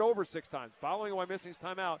turned it over 6 times. Following Wyomissing's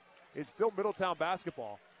timeout, it's still Middletown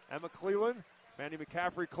basketball. Emma Cleveland, Mandy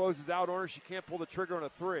McCaffrey closes out on her. She can't pull the trigger on a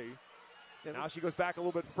 3. Now she goes back a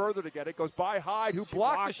little bit further to get it. Goes by Hyde, who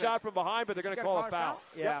blocked the shot from behind, but they're going to call a foul.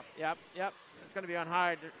 Yep. It's going to be on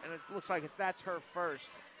Hyde, and it looks like that's her first.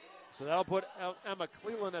 So that'll put Emma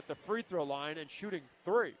Cleveland at the free throw line and shooting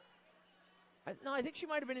 3. No, I think she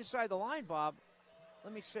might have been inside the line, Bob.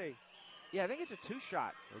 Let me see. Yeah, I think it's a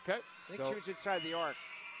 2-shot. Okay. I think she was inside the arc.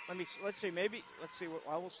 Let's see.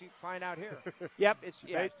 We'll see. Find out here. Yep.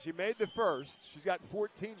 She made the first. She's got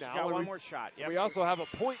 14 now. She's got one more shot. Yep. We also have a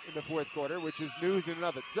point in the fourth quarter, which is news in and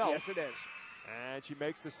of itself. Yes, it is. And she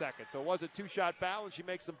makes the second. So it was a 2-shot foul, and she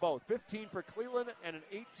makes them both. 15 for Cleveland and an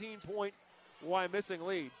 18-point Wyomissing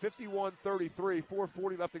lead. 51-33,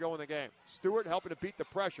 4:40 left to go in the game. Stewart helping to beat the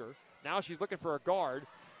pressure. Now she's looking for a guard.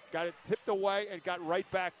 Got it tipped away and got right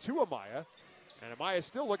back to Amaya. And Amaya's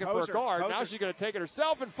still looking for a guard. Now she's going to take it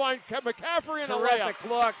herself and find McCaffrey in a layup. Terrific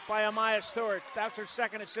look by Amaya Stewart. That's her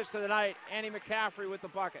second assist of the night. Annie McCaffrey with the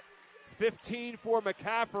bucket. 15 for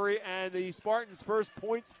McCaffrey, and the Spartans' first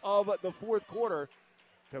points of the fourth quarter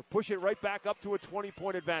to push it right back up to a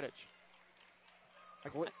 20-point advantage.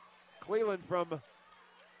 Cleveland from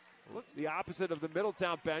the opposite of the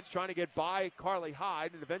Middletown bench, trying to get by Carly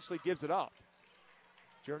Hyde, and eventually gives it up.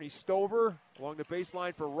 Journey Stover along the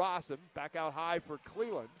baseline for Rossum. Back out high for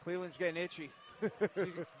Cleveland. Cleveland's getting itchy.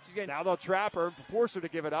 She's getting, now they'll trap her and force her to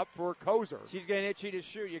give it up for Kozer. She's getting itchy to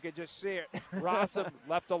shoot. You could just see it. Rossum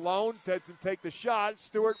left alone, doesn't take the shot.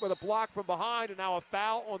 Stewart with a block from behind, and now a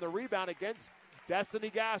foul on the rebound against Destiny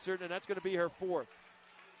Gassard, and that's going to be her fourth.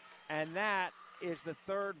 And that is the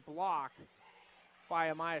third block by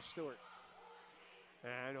Amaya Stewart.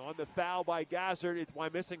 And on the foul by Gassard, it's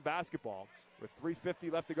Wyomissing basketball with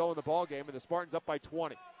 3:50 left to go in the ball game, and the Spartans up by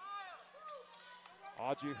 20.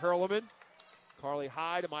 Audrey Hurleman, Carly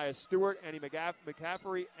Hyde, Amaya Stewart, Annie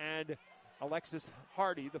McCaffrey, and Alexis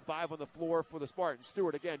Hardy, the five on the floor for the Spartans.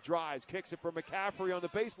 Stewart again drives, kicks it for McCaffrey on the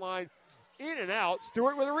baseline. In and out.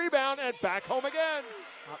 Stewart with a rebound and back home again.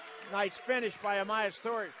 Nice finish by Amaya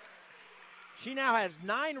Stewart. She now has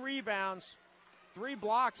 9 rebounds, 3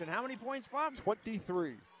 blocks, and how many points, Bob?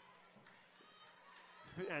 23.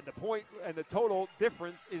 And the total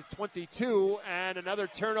difference is 22. And another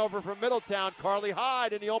turnover from Middletown. Carly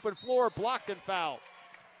Hyde in the open floor, blocked and fouled.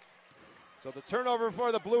 So the turnover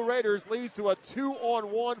for the Blue Raiders leads to a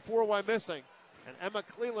 2-on-1 for Wyomissing. And Emma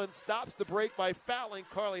Cleland stops the break by fouling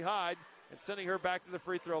Carly Hyde and sending her back to the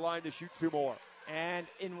free throw line to shoot 2 more. And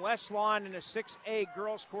in West Lawn in the 6A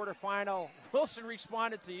girls quarterfinal, Wilson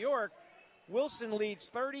responded to York. Wilson leads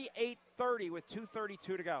 38-30 with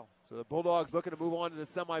 2:32 to go. So the Bulldogs looking to move on to the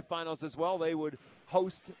semifinals as well. They would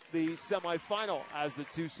host the semifinal as the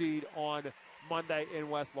 2 seed on Monday in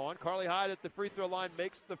West Lawn. Carly Hyde at the free throw line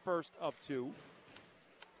makes the first of 2.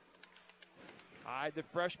 Hyde, the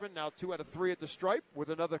freshman, now 2 out of 3 at the stripe with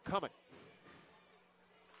another coming.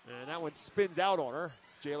 And that one spins out on her.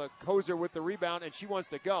 Jayla Kozer with the rebound, and she wants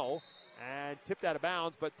to go. And tipped out of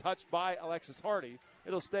bounds, but touched by Alexis Hardy.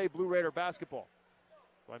 It'll stay Blue Raider basketball.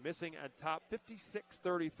 So I'm missing at top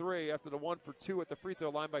 56-33 after the 1 for 2 at the free throw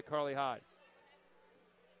line by Carly Hyde.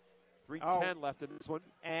 3:10 left in this one.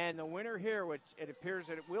 And the winner here, which it appears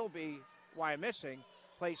that it will be Wyomissing,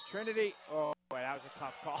 plays Trinity. Oh, boy, that was a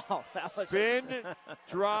tough call. Spin,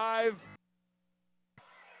 drive,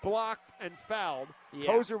 blocked, and fouled.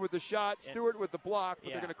 Yeah. Kozer with the shot, Stewart with the block,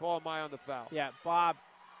 but they're going to call Maya on the foul. Yeah, Bob,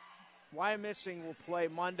 Wyomissing will play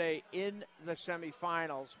Monday in the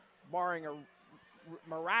semifinals, barring a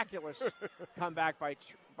miraculous comeback by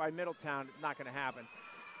Middletown. Not going to happen.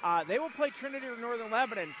 They will play Trinity or Northern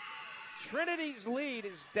Lebanon. Trinity's lead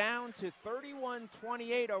is down to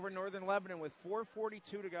 31-28 over Northern Lebanon with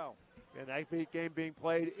 4:42 to go. And that game being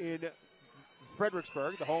played in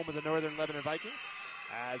Fredericksburg, the home of the Northern Lebanon Vikings,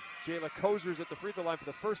 as Jayla Kozer's at the free throw line for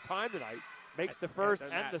the first time tonight. Makes the first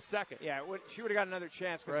and the second. Yeah, she would have got another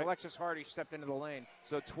chance because Alexis Hardy stepped into the lane.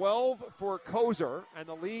 So 12 for Kozer, and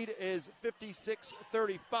the lead is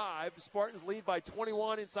 56-35. Spartans lead by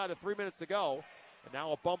 21 inside of 3 minutes to go. And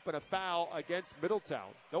now a bump and a foul against Middletown.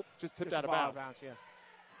 Nope, just tipped out of bounds. Yeah.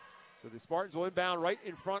 So the Spartans will inbound right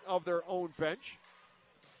in front of their own bench.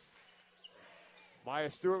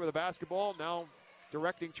 Maya Stewart with the basketball, now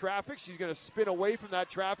directing traffic. She's going to spin away from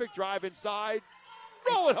that traffic, drive inside,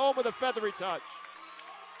 roll it home with a feathery touch.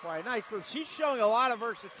 Boy, nice move. She's showing a lot of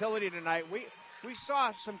versatility tonight. We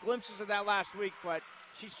saw some glimpses of that last week, but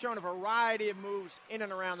she's shown a variety of moves in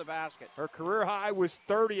and around the basket. Her career high was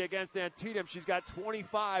 30 against Antietam. She's got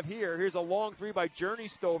 25 here. Here's a long 3 by Journey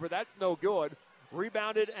Stover. That's no good.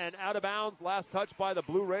 Rebounded and out of bounds. Last touch by the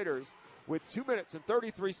Blue Raiders. With 2 minutes and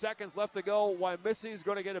 33 seconds left to go, Wyomissing is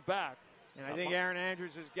going to get it back. And I think Aaron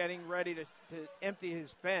Andrews is getting ready to empty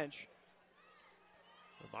his bench.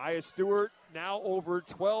 Maya Stewart now over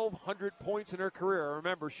 1,200 points in her career.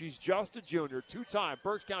 Remember, she's just a junior, 2-time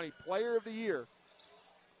Berks County Player of the Year.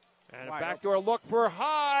 And a backdoor look for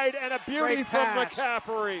Hyde, and a beauty from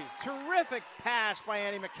McCaffrey. Terrific pass by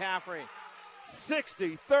Annie McCaffrey.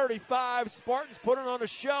 60-35. Spartans putting on a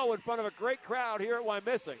show in front of a great crowd here at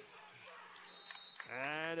Wyomissing.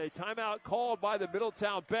 And a timeout called by the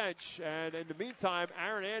Middletown bench. And in the meantime,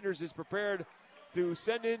 Aaron Anders is prepared to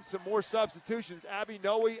send in some more substitutions. Abby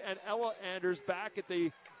Noe and Ella Anders back at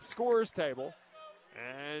the scorers table.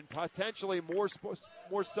 And potentially more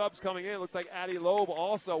subs coming in. It looks like Addie Loeb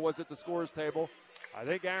also was at the scorers table. I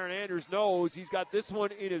think Aaron Anders knows he's got this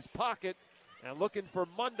one in his pocket and looking for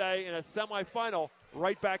Monday in a semifinal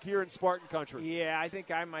right back here in Spartan country. Yeah, I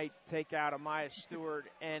think I might take out Amaya Stewart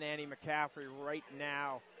and Annie McCaffrey right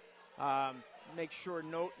now. Make sure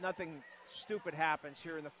nothing stupid happens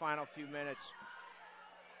here in the final few minutes.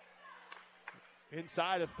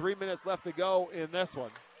 Inside of 3 minutes left to go in this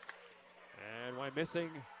one. And Wyomissing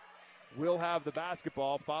will have the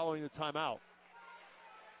basketball following the timeout.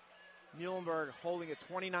 Muhlenberg holding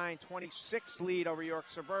a 29-26 lead over York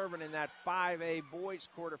Suburban in that 5A boys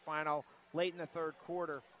quarterfinal late in the third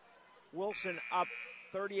quarter. Wilson up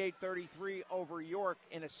 38-33 over York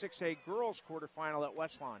in a 6A girls quarterfinal at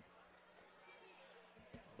Westlawn.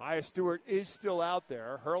 Maya Stewart is still out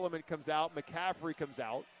there. Hurleman comes out. McCaffrey comes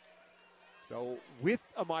out. So with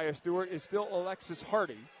Amaya Stewart is still Alexis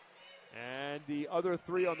Hardy. And the other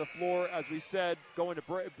three on the floor, as we said, going to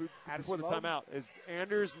break before the timeout, is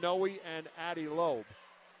Anders, Noe, and Addie Loeb.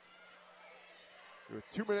 With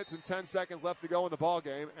 2 minutes and 10 seconds left to go in the ball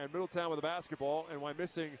game, and Middletown with the basketball, and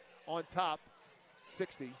Wyomissing on top,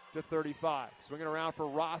 60-35. Swinging around for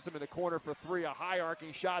Rossum in the corner for three. A high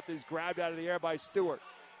arcing shot that is grabbed out of the air by Stewart.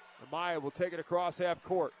 Amaya will take it across half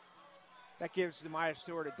court. That gives Amaya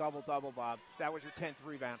Stewart a double-double, Bob. That was her 10th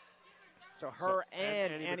rebound. So her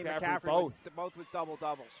and Annie McCaffrey both with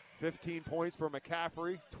double-doubles. 15 points for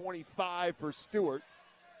McCaffrey, 25 for Stewart.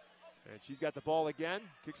 And she's got the ball again.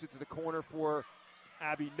 Kicks it to the corner for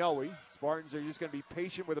Abby Noe. Spartans are just going to be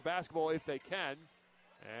patient with the basketball if they can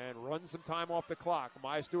and run some time off the clock.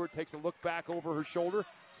 Amaya Stewart takes a look back over her shoulder,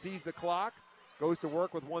 sees the clock, goes to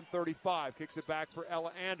work with 1:35, kicks it back for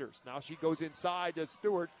Ella Anders. Now she goes inside to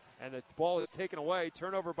Stewart, and the ball is taken away.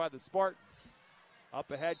 Turnover by the Spartans. Up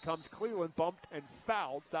ahead comes Cleveland, bumped and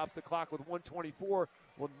fouled. Stops the clock with 1:24.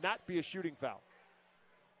 Will not be a shooting foul.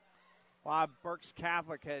 Bob, Berks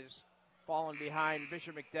Catholic has fallen behind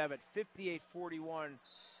Bishop McDevitt, 58-41.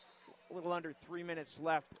 A little under 3 minutes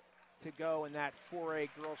left to go in that 4A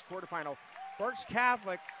girls quarterfinal. Berks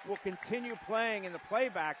Catholic will continue playing in the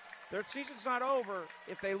playback. Their season's not over.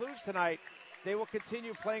 If they lose tonight, they will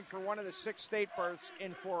continue playing for one of the 6 state berths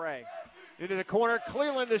in 4A. Into the corner,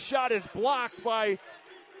 Cleveland. The shot is blocked by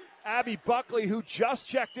Abby Buckley, who just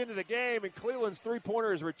checked into the game, and Cleveland's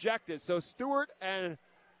three-pointer is rejected. So Stewart and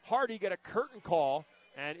Hardy get a curtain call,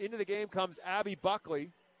 and into the game comes Abby Buckley.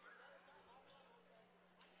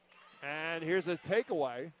 And here's a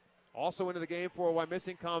takeaway. Also into the game for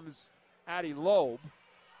Wyomissing comes Addie Loeb.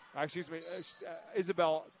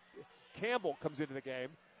 Isabel Campbell comes into the game.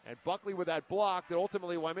 And Buckley with that block that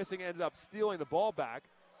ultimately Wyomissing ended up stealing the ball back.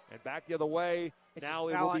 And back the other way, now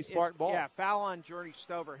it will be Spartan ball. Yeah, foul on Journey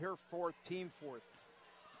Stover, her fourth, team fourth.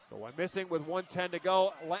 So Wyomissing with 1:10 to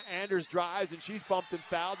go. Anders drives, and she's bumped and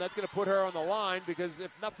fouled. That's going to put her on the line because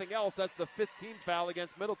if nothing else, that's the 15th foul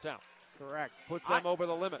against Middletown. Correct. Puts them over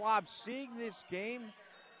the limit. Bob, seeing this game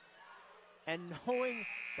and knowing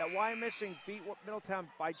that Wyomissing beat Middletown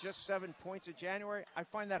by just 7 points in January, I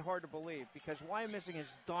find that hard to believe because Wyomissing has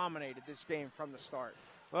dominated this game from the start.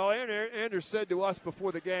 Well, Anders said to us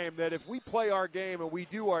before the game that if we play our game and we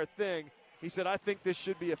do our thing, he said, I think this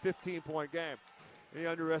should be a 15-point game. He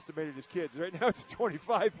underestimated his kids. Right now it's a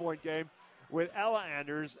 25-point game with Ella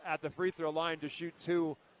Anders at the free throw line to shoot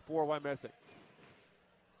 2 for Wyomissing.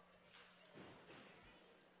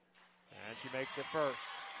 And she makes the first.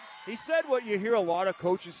 He said what you hear a lot of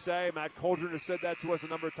coaches say. Matt Coldren has said that to us a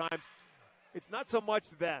number of times. It's not so much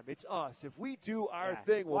them, it's us. If we do our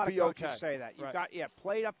thing, we'll be okay. A lot of coaches say that. You've got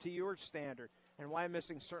played up to your standard, and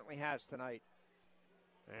Wyomissing certainly has tonight.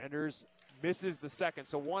 Anders misses the second,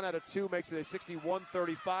 so 1 out of 2 makes it a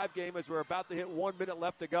 61-35 game as we're about to hit 1 minute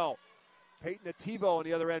left to go. Peyton Ativo on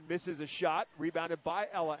the other end misses a shot, rebounded by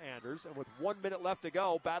Ella Anders, and with 1 minute left to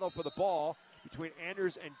go, battle for the ball between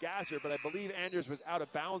Anders and Gasser, but I believe Anders was out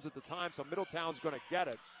of bounds at the time, so Middletown's going to get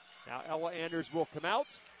it. Now Ella Anders will come out.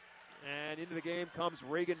 And into the game comes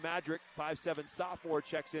Reagan Madrick, 5'7" sophomore,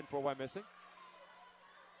 checks in for Wyomissing.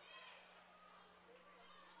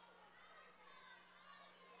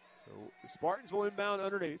 So the Spartans will inbound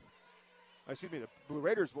underneath. The Blue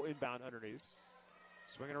Raiders will inbound underneath.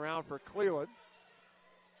 Swinging around for Cleveland.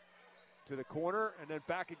 To the corner, and then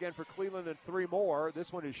back again for Cleveland and 3 more.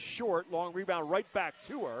 This one is short. Long rebound right back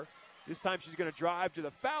to her. This time she's going to drive to the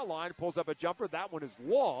foul line, pulls up a jumper. That one is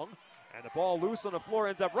long. And the ball loose on the floor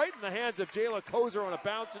ends up right in the hands of Jayla Kozer on a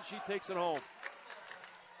bounce, and she takes it home.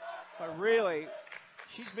 But really,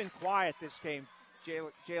 she's been quiet this game,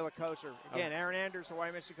 Jayla Kozer. Again, Aaron Anders, the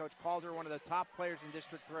Wyomissing coach, called her one of the top players in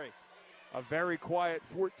District 3. A very quiet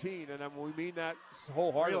 14, and we mean that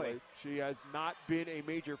wholeheartedly. Really? She has not been a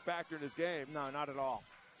major factor in this game. No, not at all.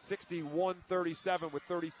 61-37 with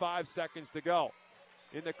 35 seconds to go.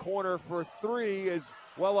 In the corner for 3 is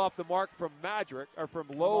well off the mark from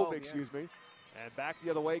Loeb, excuse me. And back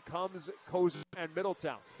the other way comes Kozer and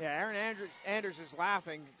Middletown. Yeah, Aaron Anders is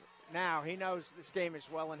laughing now. He knows this game is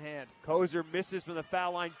well in hand. Kozer misses from the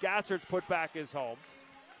foul line. Gassert's put back is home.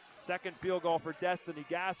 Second field goal for Destiny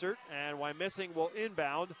Gassert, and Wyomissing will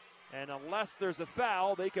inbound. And unless there's a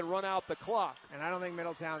foul, they can run out the clock. And I don't think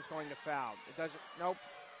Middletown's going to foul. Nope,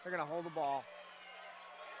 they're going to hold the ball.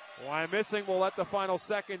 Wyomissing will let the final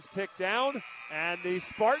seconds tick down, and the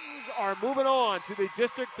Spartans are moving on to the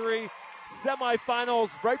District 3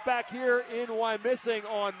 semifinals right back here in Wyomissing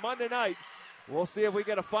on Monday night. We'll see if we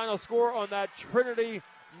get a final score on that Trinity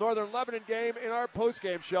Northern Lebanon game in our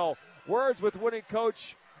postgame show. Words with winning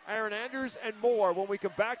coach Aaron Andrews and more when we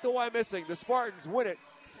come back to Wyomissing. The Spartans win it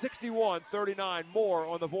 61-39. More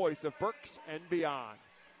on the voice of Berks and beyond.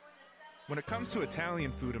 When it comes to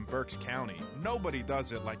Italian food in Berks County, nobody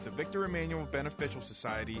does it like the Victor Emmanuel Beneficial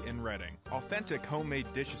Society in Reading. Authentic homemade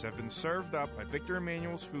dishes have been served up by Victor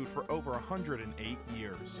Emmanuel's Food for over 108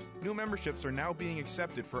 years. New memberships are now being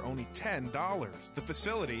accepted for only $10. The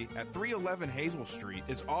facility at 311 Hazel Street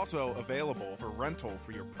is also available for rental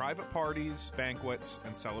for your private parties, banquets,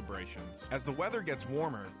 and celebrations. As the weather gets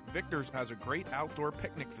warmer, Victor's has a great outdoor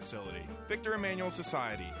picnic facility. Victor Emmanuel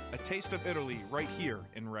Society, a taste of Italy right here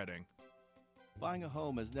in Reading. Buying a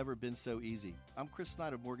home has never been so easy. I'm Chris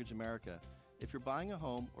Snyder of Mortgage America. If you're buying a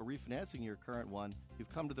home or refinancing your current one,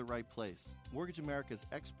 you've come to the right place. Mortgage America's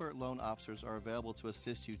expert loan officers are available to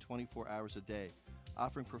assist you 24 hours a day,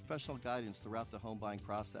 offering professional guidance throughout the home buying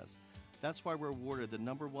process. That's why we're awarded the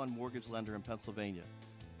 #1 mortgage lender in Pennsylvania.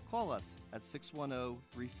 Call us at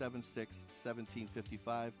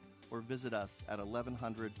 610-376-1755 or visit us at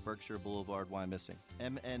 1100 Berkshire Boulevard, Wyomissing.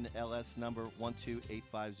 MNLS number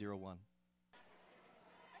 128501.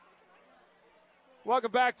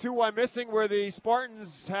 Welcome back to Wyomissing, where the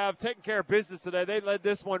Spartans have taken care of business today. They led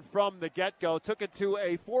this one from the get-go, took it to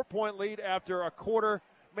a 4-point lead after a quarter,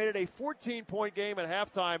 made it a 14-point game at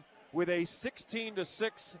halftime with a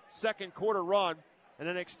 16-6 second quarter run, and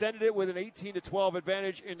then extended it with an 18-12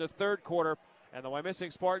 advantage in the third quarter. And the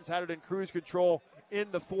Wyomissing Spartans had it in cruise control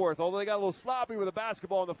in the fourth. Although they got a little sloppy with the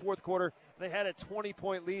basketball in the fourth quarter, they had a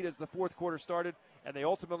 20-point lead as the fourth quarter started, and they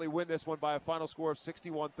ultimately win this one by a final score of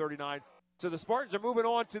 61-39. So the Spartans are moving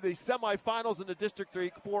on to the semifinals in the District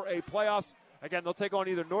 3 4A playoffs. Again, they'll take on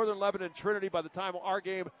either Northern Lebanon and Trinity. By the time our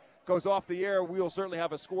game goes off the air, we will certainly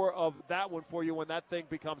have a score of that one for you when that thing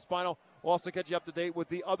becomes final. We'll also get you up to date with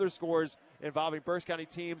the other scores involving Berks County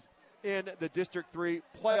teams in the District 3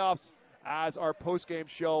 playoffs as our postgame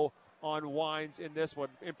show unwinds in this one.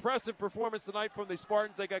 Impressive performance tonight from the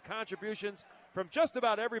Spartans. They got contributions from just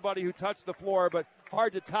about everybody who touched the floor, but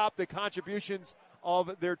hard to top the contributions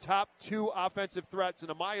of their top two offensive threats,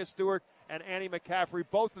 and Amaya Stewart and Annie McCaffrey,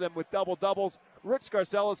 both of them with double-doubles. Rich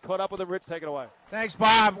Scarcella's caught up with them. Rich, take it away. Thanks,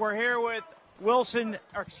 Bob. We're here with Wilson,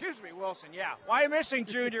 Wyomissing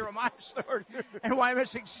Junior, Amaya Stewart, and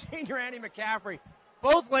Wyomissing Senior, Annie McCaffrey.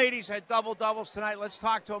 Both ladies had double-doubles tonight. Let's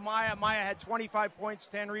talk to Amaya. Amaya had 25 points,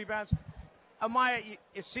 10 rebounds. Amaya,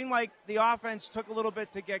 it seemed like the offense took a little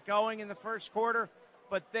bit to get going in the first quarter,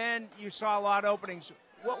 but then you saw a lot of openings.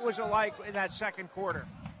 What was it like in that second quarter?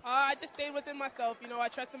 I just stayed within myself. You know, I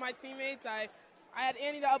trusted my teammates. I had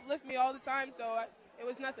Annie to uplift me all the time, so it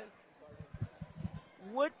was nothing.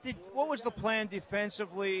 What was the plan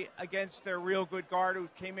defensively against their real good guard who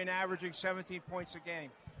came in averaging 17 points a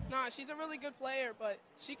game? Nah, she's a really good player, but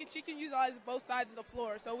she can utilize both sides of the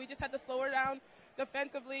floor. So we just had to slow her down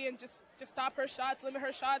defensively and just stop her shots, limit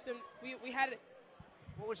her shots, and we had it.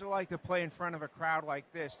 What was it like to play in front of a crowd like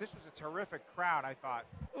this? This was a terrific crowd, I thought.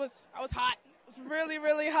 I was hot. It was really,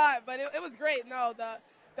 really hot, but it was great. No, the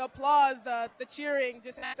applause, the cheering,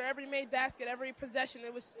 just after every made basket, every possession,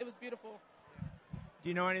 it was beautiful. Do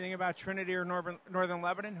you know anything about Trinity or Northern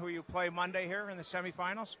Lebanon, who you play Monday here in the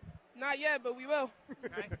semifinals? Not yet, but we will.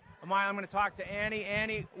 Okay. Amaya, I'm going to talk to Annie.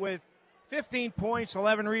 Annie with 15 points,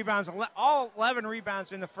 11 rebounds, all 11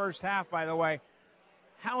 rebounds in the first half, by the way.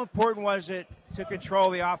 How important was it to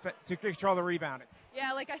control the rebounding?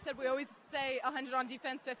 Yeah, like I said, we always say 100 on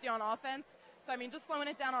defense, 50 on offense. So, I mean, just slowing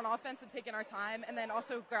it down on offense and taking our time, and then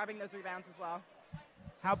also grabbing those rebounds as well.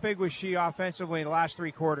 How big was she offensively in the last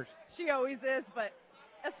three quarters? She always is, but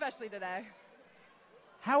especially today.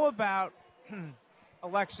 How about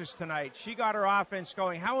Alexis tonight? She got her offense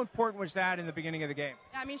going. How important was that in the beginning of the game?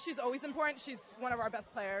 I mean, she's always important. She's one of our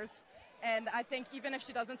best players. And I think even if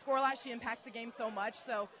she doesn't score a lot, she impacts the game so much.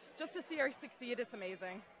 So just to see her succeed, it's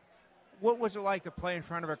amazing. What was it like to play in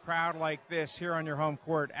front of a crowd like this here on your home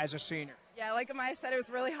court as a senior? Yeah, like Amaya said, it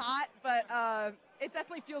was really hot, but it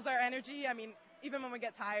definitely fuels our energy. I mean, even when we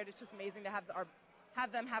get tired, it's just amazing to have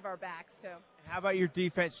them have our backs, too. How about your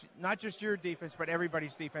defense? Not just your defense, but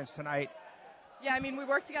everybody's defense tonight. Yeah, I mean, we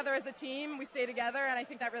work together as a team. We stay together, and I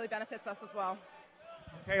think that really benefits us as well.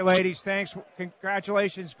 Okay, ladies, thanks.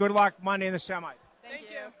 Congratulations. Good luck Monday in the semi.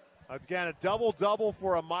 Thank you. Again, a double-double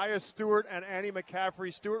for Amaya Stewart and Annie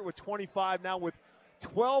McCaffrey. Stewart with 25 now with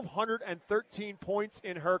 1,213 points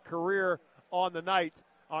in her career on the night,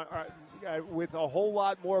 with a whole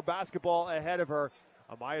lot more basketball ahead of her.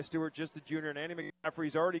 Amaya Stewart, just a junior, and Annie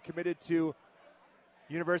McCaffrey's already committed to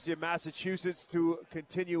University of Massachusetts to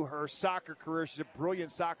continue her soccer career. She's a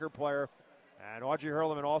brilliant soccer player. And Audrey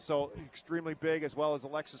Hurleman also extremely big, as well as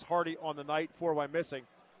Alexis Hardy on the night for Wyomissing,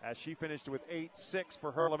 as she finished with 8-6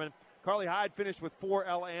 for Hurleman. Carly Hyde finished with 4.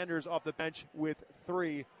 Ella Anders off the bench with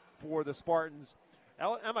 3 for the Spartans.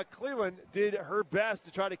 Emma Cleland did her best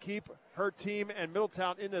to try to keep her team and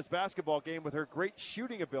Middletown in this basketball game with her great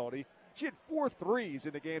shooting ability. She had 4 threes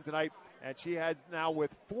in the game tonight, and she has now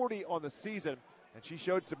with 40 on the season. And she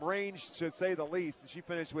showed some range, to say the least. And she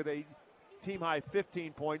finished with a team-high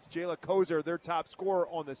 15 points. Jayla Kozer, their top scorer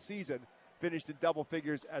on the season, finished in double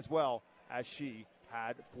figures as well, as she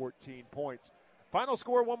had 14 points. Final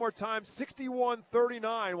score one more time, 61-39.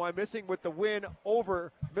 Wyomissing with the win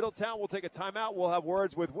over Middletown. We'll take a timeout. We'll have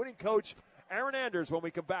words with winning coach Aaron Anders when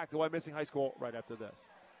we come back to Wyomissing High School right after this.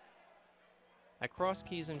 At Cross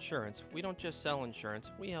Keys Insurance, we don't just sell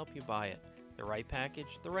insurance, we help you buy it. The right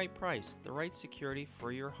package, the right price, the right security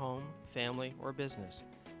for your home, family, or business.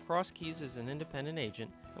 Cross Keys is an independent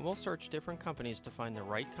agent, and we'll search different companies to find the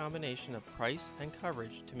right combination of price and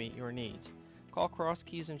coverage to meet your needs. Call Cross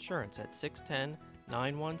Keys Insurance at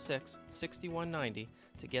 610-916-6190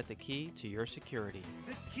 to get the key to your security.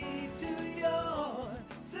 The key to your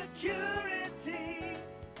security.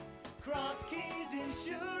 Cross Keys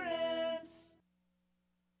Insurance.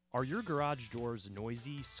 Are your garage doors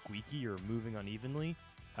noisy, squeaky, or moving unevenly?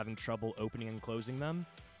 Having trouble opening and closing them?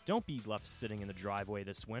 Don't be left sitting in the driveway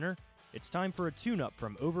this winter. It's time for a tune-up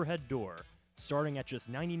from Overhead Door. Starting at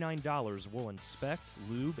just $99, we'll inspect,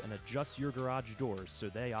 lube, and adjust your garage doors so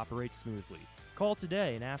they operate smoothly. Call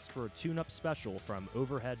today and ask for a tune-up special from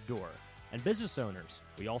Overhead Door. And business owners,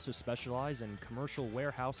 we also specialize in commercial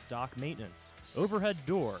warehouse stock maintenance. Overhead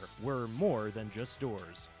Door, we're more than just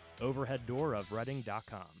doors.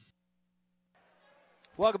 OverheadDoorofReading.com.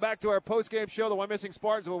 Welcome back to our post-game show. The Wyomissing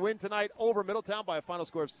Spartans will win tonight over Middletown by a final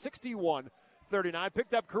score of 61-39.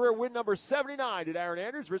 Picked up career win number 79 at Aaron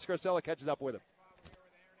Anders. Rich Garcella catches up with him.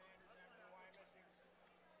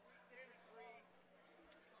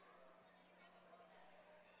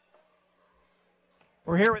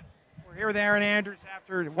 We're here with Aaron Anders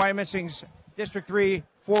after Wyomissing's District 3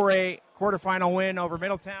 4A quarterfinal win over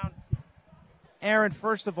Middletown. Aaron,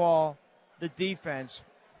 first of all, the defense,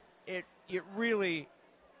 it really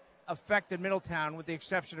affected Middletown with the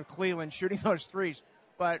exception of Cleveland shooting those threes.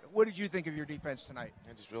 But what did you think of your defense tonight?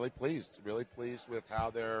 I'm just really pleased with how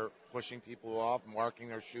they're pushing people off, marking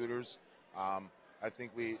their shooters. I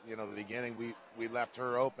think the beginning, we left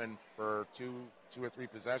her open for two or three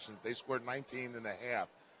possessions. They scored 19 and a half.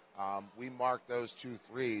 We marked those 2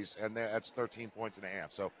 threes, and that's 13 points and a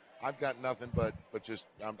half. So I've got nothing but just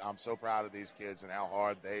I'm so proud of these kids and how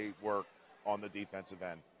hard they work on the defensive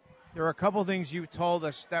end. There were a couple things you told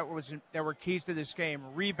us that were keys to this game: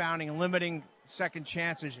 rebounding and limiting second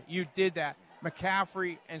chances. You did that.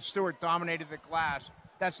 McCaffrey and Stewart dominated the glass.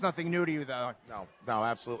 That's nothing new to you, though. No,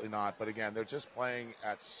 absolutely not. But again, they're just playing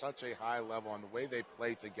at such a high level, and the way they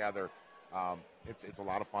play together, it's a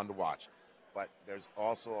lot of fun to watch. But there's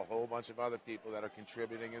also a whole bunch of other people that are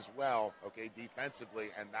contributing as well, okay, defensively,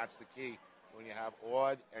 and that's the key. When you have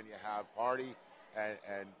Aud and you have Hardy,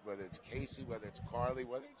 and whether it's Casey, whether it's Carly,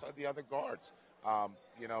 whether it's the other guards,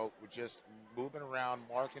 we're just moving around,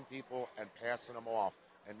 marking people, and passing them off,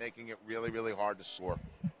 and making it really, really hard to score.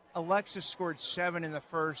 Alexis scored 7 in the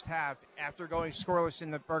first half after going scoreless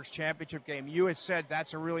in the Berks championship game. You had said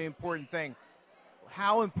that's a really important thing.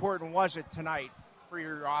 How important was it tonight for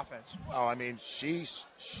your offense? Well, I mean, she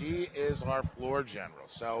is our floor general.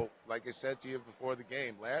 So, like I said to you before the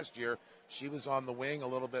game, last year she was on the wing a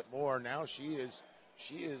little bit more. Now she is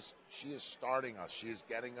starting us. She is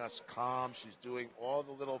getting us calm. She's doing all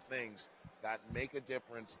the little things that make a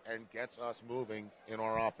difference and gets us moving in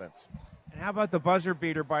our offense. And how about the buzzer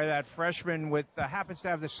beater by that freshman with happens to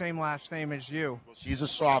have the same last name as you? Well, she's a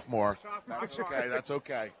sophomore. That's okay. That's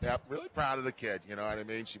okay. Yep, really proud of the kid. You know what I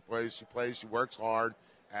mean? She plays. She works hard,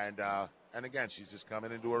 and again, she's just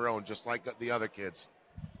coming into her own, just like the other kids.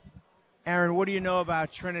 Aaron, what do you know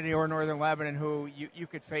about Trinity or Northern Lebanon, who you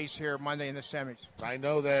could face here Monday in the semis? I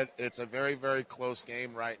know that it's a very, very close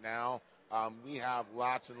game right now. We have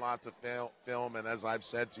lots and lots of film, and as I've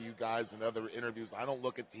said to you guys in other interviews, I don't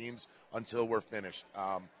look at teams until we're finished.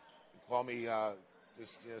 Call me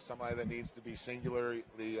somebody that needs to be singularly,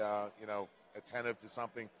 attentive to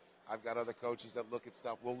something. I've got other coaches that look at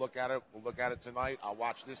stuff. We'll look at it. We'll look at it tonight. I'll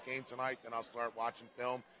watch this game tonight, then I'll start watching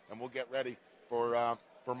film, and we'll get ready for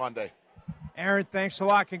Monday. Aaron, thanks a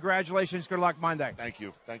lot. Congratulations. Good luck Monday. Thank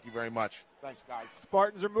you. Thank you very much. Thanks, guys.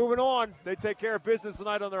 Spartans are moving on. They take care of business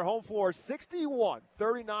tonight on their home floor.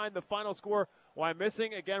 61-39, the final score.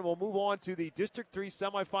 Wyomissing, again, will move on to the District 3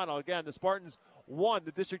 semifinal. Again, the Spartans won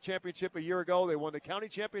the district championship a year ago. They won the county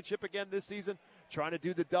championship again this season, trying to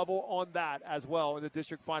do the double on that as well in the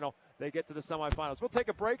district final. They get to the semifinals. We'll take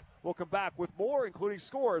a break. We'll come back with more, including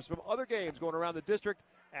scores from other games going around the district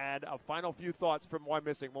and a final few thoughts from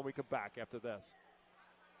Wyomissing when we come back after this.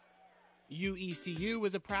 UECU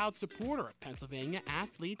is a proud supporter of Pennsylvania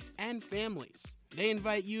athletes and families. They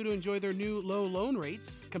invite you to enjoy their new low loan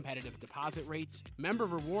rates, competitive deposit rates, member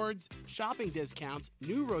rewards, shopping discounts,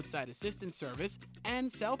 new roadside assistance service, and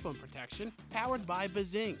cell phone protection powered by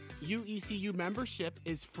Bazing. UECU membership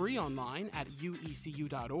is free online at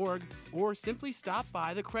uecu.org or simply stop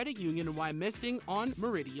by the credit union in Wyomissing on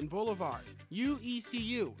Meridian Boulevard.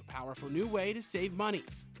 UECU, a powerful new way to save money.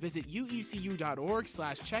 Visit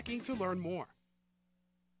uecu.org/checking to learn more.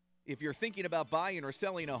 If you're thinking about buying or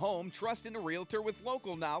selling a home, trust in a realtor with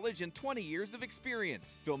local knowledge and 20 years of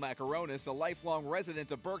experience. Phil Macaronis, a lifelong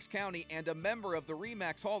resident of Berks County and a member of the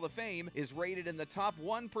RE/MAX Hall of Fame, is rated in the top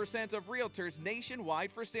 1% of realtors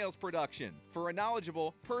nationwide for sales production. For a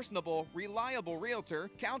knowledgeable, personable, reliable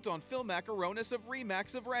realtor, count on Phil Macaronis of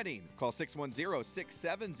RE/MAX of Reading. Call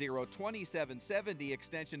 610-670-2770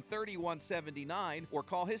 extension 3179 or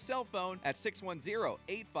call his cell phone at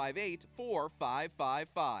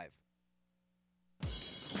 610-858-4555.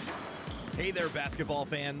 Hey there, basketball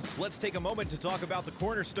fans. Let's take a moment to talk about the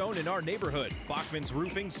cornerstone in our neighborhood, Bachman's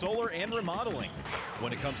Roofing, Solar, and Remodeling.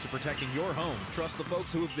 When it comes to protecting your home, trust the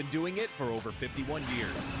folks who have been doing it for over 51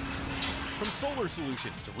 years. From solar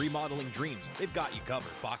solutions to remodeling dreams, they've got you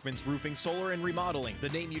covered. Bachman's Roofing, Solar, and Remodeling. The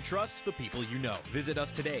name you trust, the people you know. Visit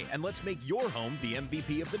us today and let's make your home the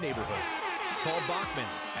MVP of the neighborhood. Call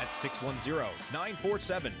Bachman's at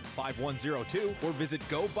 610-947-5102 or visit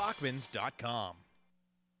gobachmans.com.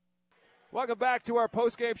 Welcome back to our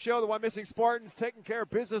postgame show. The Wyomissing Spartans taking care of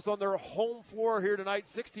business on their home floor here tonight,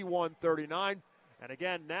 61-39. And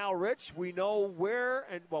again, now, Rich, we know where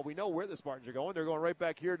the Spartans are going. They're going right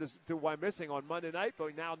back here to Wyomissing on Monday night, but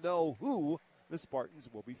we now know who the Spartans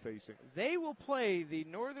will be facing. They will play the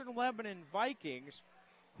Northern Lebanon Vikings,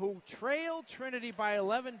 who trailed Trinity by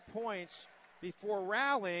 11 points before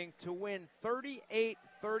rallying to win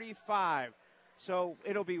 38-35. So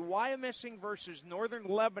it'll be Wyomissing versus Northern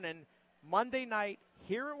Lebanon Monday night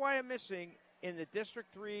here at Wyomissing in the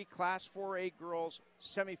District 3 Class 4A girls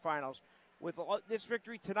semifinals. With this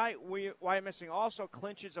victory tonight, Wyomissing also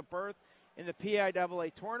clinches a berth in the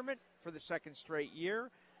PIAA tournament for the second straight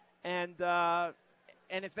year. And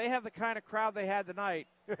if they have the kind of crowd they had tonight,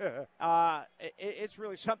 it's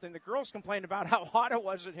really something. The girls complained about how hot it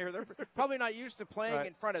was in here. They're probably not used to playing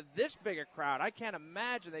in front of this big a crowd. I can't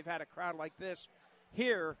imagine they've had a crowd like this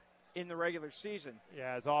here in the regular season.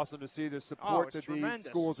 Yeah, it's awesome to see the support that tremendous. the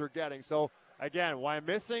schools are getting. So, again,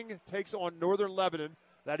 Wyomissing takes on Northern Lebanon.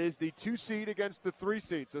 That is the 2 seed against the 3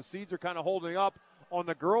 seed. So seeds are kind of holding up on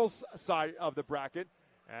the girls' side of the bracket.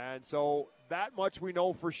 And so that much we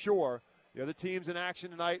know for sure. The other teams in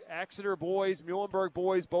action tonight, Exeter boys, Muhlenberg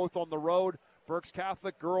boys, both on the road. Berks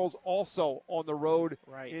Catholic girls also on the road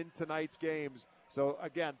in tonight's games. So,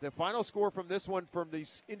 again, the final score from this one from the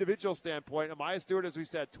individual standpoint, Amaya Stewart, as we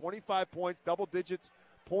said, 25 points, double digits,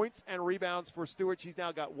 points and rebounds for Stewart. She's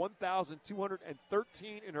now got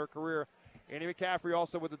 1,213 in her career. Annie McCaffrey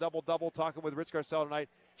also with a double-double, talking with Rich Garcelle tonight.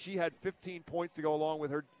 She had 15 points to go along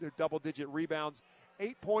with her double-digit rebounds.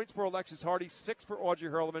 8 points for Alexis Hardy, 6 for Audrey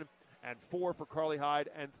Hurleman, and 4 for Carly Hyde,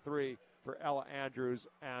 and 3 for Ella Andrews,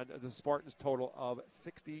 and the Spartans total of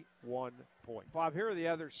 61 points. Bob, here are the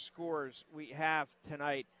other scores we have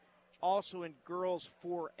tonight. Also in girls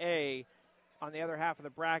 4A, on the other half of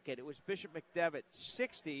the bracket, it was Bishop McDevitt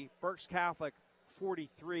 60, Berks Catholic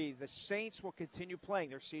 43. The Saints will continue playing.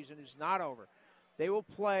 Their season is not over. They will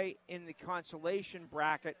play in the consolation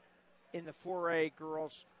bracket in the 4A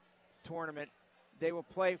girls tournament. They will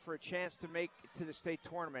play for a chance to make it to the state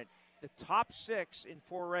tournament. The top 6 in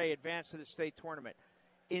 4A advance to the state tournament.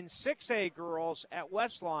 In 6A girls at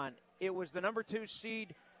Westlawn, it was the number 2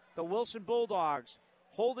 seed, the Wilson Bulldogs,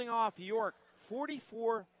 holding off York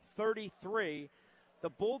 44-33. The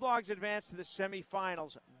Bulldogs advance to the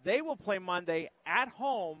semifinals. They will play Monday at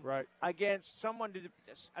home against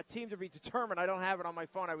a team to be determined. I don't have it on my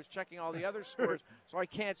phone. I was checking all the other scores, so I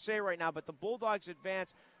can't say right now. But the Bulldogs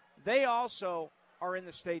advance. They also are in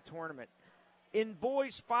the state tournament. In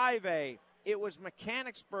boys 5A, it was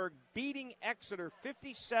Mechanicsburg beating Exeter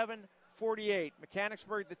 57-48.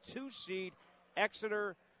 Mechanicsburg, the 2 seed,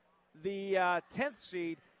 Exeter, the 10th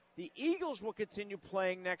seed. The Eagles will continue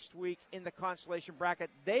playing next week in the consolation bracket.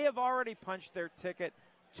 They have already punched their ticket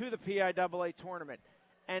to the PIAA tournament.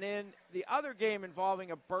 And in the other game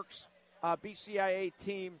involving a Berks BCIA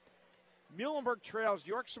team. Muhlenberg trails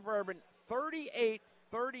York Suburban 38-37.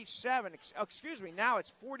 Excuse me, now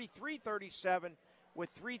it's 43-37 with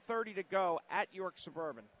 3:30 to go at York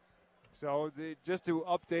Suburban. So just to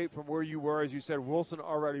update from where you were, as you said, Wilson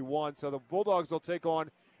already won. So the Bulldogs will take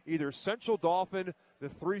on either Central Dauphin, the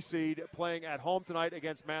 3 seed, playing at home tonight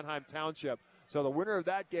against Manheim Township. So the winner of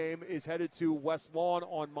that game is headed to West Lawn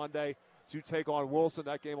on Monday to take on Wilson.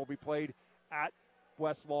 That game will be played at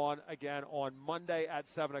West Lawn again on Monday at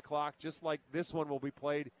 7 o'clock, just like this one will be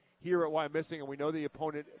played here at Wyomissing. And we know the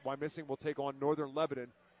opponent, Wyomissing, will take on Northern Lebanon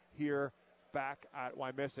here back at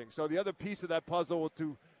Wyomissing. So the other piece of that puzzle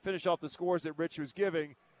to finish off the scores that Rich was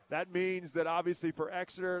giving, that means that obviously for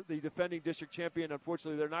Exeter, the defending district champion,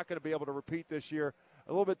 unfortunately they're not going to be able to repeat this year.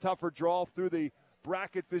 A little bit tougher draw through the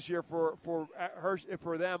brackets this year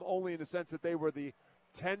for them, only in the sense that they were the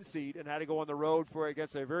 10 seed and had to go on the road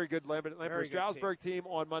against a very good Lampeter-Stroudsburg team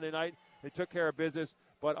on Monday night. They took care of business,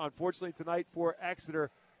 but unfortunately tonight for Exeter,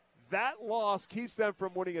 that loss keeps them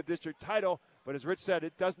from winning a district title. But as Rich said,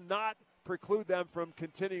 it does not preclude them from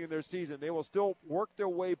continuing their season. They will still work their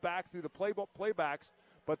way back through the playbacks,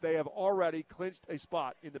 but they have already clinched a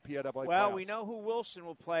spot in the PIAA Well, playoffs. we know who Wilson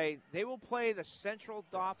will play. They will play the Central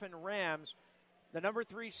Dauphin Rams. The number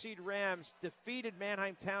 3 seed Rams defeated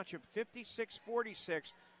Manheim Township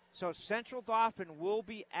 56-46. So Central Dauphin will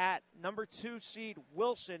be at number 2 seed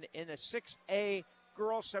Wilson in the 6A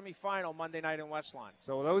girls semifinal Monday night in Westlawn.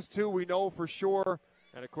 So those two we know for sure.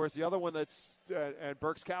 And, of course, the other one that's and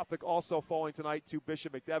Berks Catholic also falling tonight to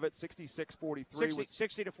Bishop McDevitt, 66-43.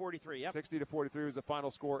 60-43, yep. 60-43 was the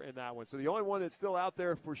final score in that one. So the only one that's still out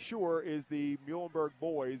there for sure is the Muhlenberg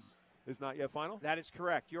boys. Is not yet final? That is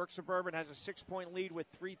correct. York Suburban has a 6-point lead with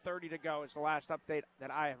 3:30 to go is the last update that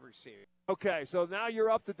I have received. Okay, so now you're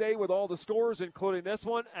up to date with all the scores, including this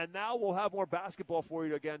one. And now we'll have more basketball for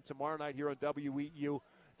you again tomorrow night here on WEU.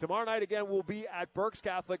 Tomorrow night, again, we'll be at Berks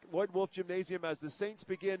Catholic Lloyd Wolf Gymnasium as the Saints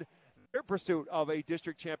begin their pursuit of a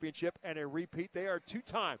district championship and a repeat. They are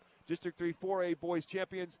 2-time District 3 4A boys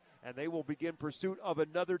champions, and they will begin pursuit of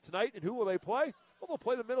another tonight. And who will they play? Well, they'll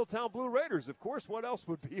play the Middletown Blue Raiders. Of course, what else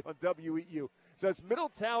would be on WEU? So it's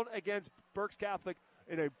Middletown against Berks Catholic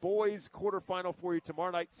in a boys quarterfinal for you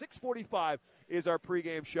tomorrow night. 6:45 is our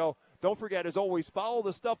pregame show. Don't forget, as always, follow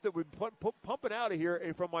the stuff that we've been pumping out of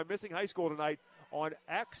here from Wyomissing High School tonight on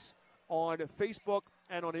X, on Facebook,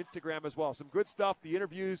 and on Instagram as well. Some good stuff. The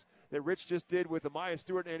interviews that Rich just did with Amaya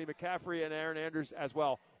Stewart, Andy McCaffrey, and Aaron Anders as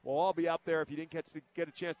well will all be up there. If you didn't get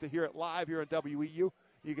a chance to hear it live here on WEU,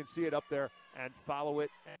 you can see it up there and follow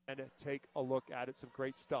it and take a look at it. Some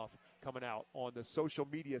great stuff coming out on the social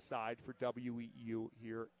media side for WEU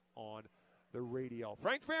here on the radio.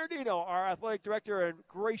 Frank Ferrandino, our athletic director and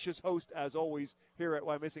gracious host, as always, here at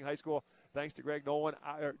Wyomissing High School. Thanks to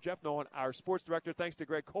Jeff Nolan, our sports director. Thanks to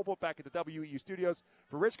Greg Cobalt back at the WEU studios.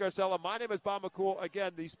 For Rich Garcella, my name is Bob McCool.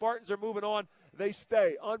 Again, the Spartans are moving on. They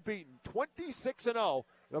stay unbeaten, 26-0.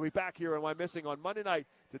 They'll be back here in Wyomissing on Monday night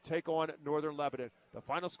to take on Northern Lebanon. The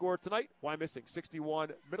final score tonight, Wyomissing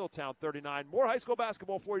 61, Middletown 39. More high school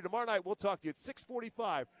basketball for you tomorrow night. We'll talk to you at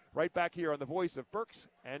 6:45 right back here on the Voice of Berks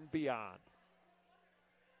and Beyond.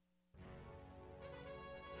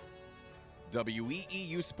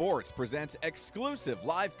 WEEU Sports presents exclusive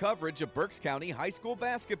live coverage of Berks County High School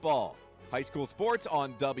basketball. High school sports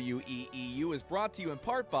on WEEU is brought to you in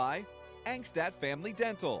part by Angstadt Family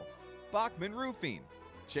Dental, Bachman Roofing,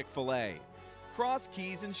 Chick-fil-A, Cross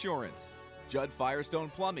Keys Insurance, Judd Firestone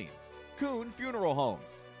Plumbing, Kuhn Funeral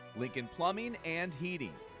Homes, Lincoln Plumbing and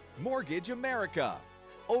Heating, Mortgage America,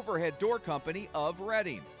 Overhead Door Company of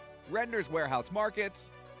Reading, Redner's Warehouse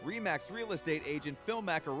Markets, Remax Real Estate Agent Phil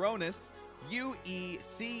Macaronis,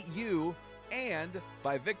 UECU, and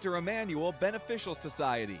by Victor Emmanuel Beneficial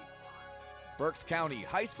Society. Berks County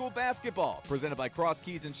High School basketball presented by Cross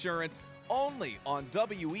Keys Insurance, only on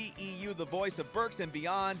WEEU, the voice of Berks and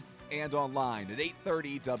Beyond, and online at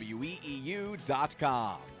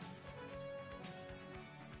 830weeu.com.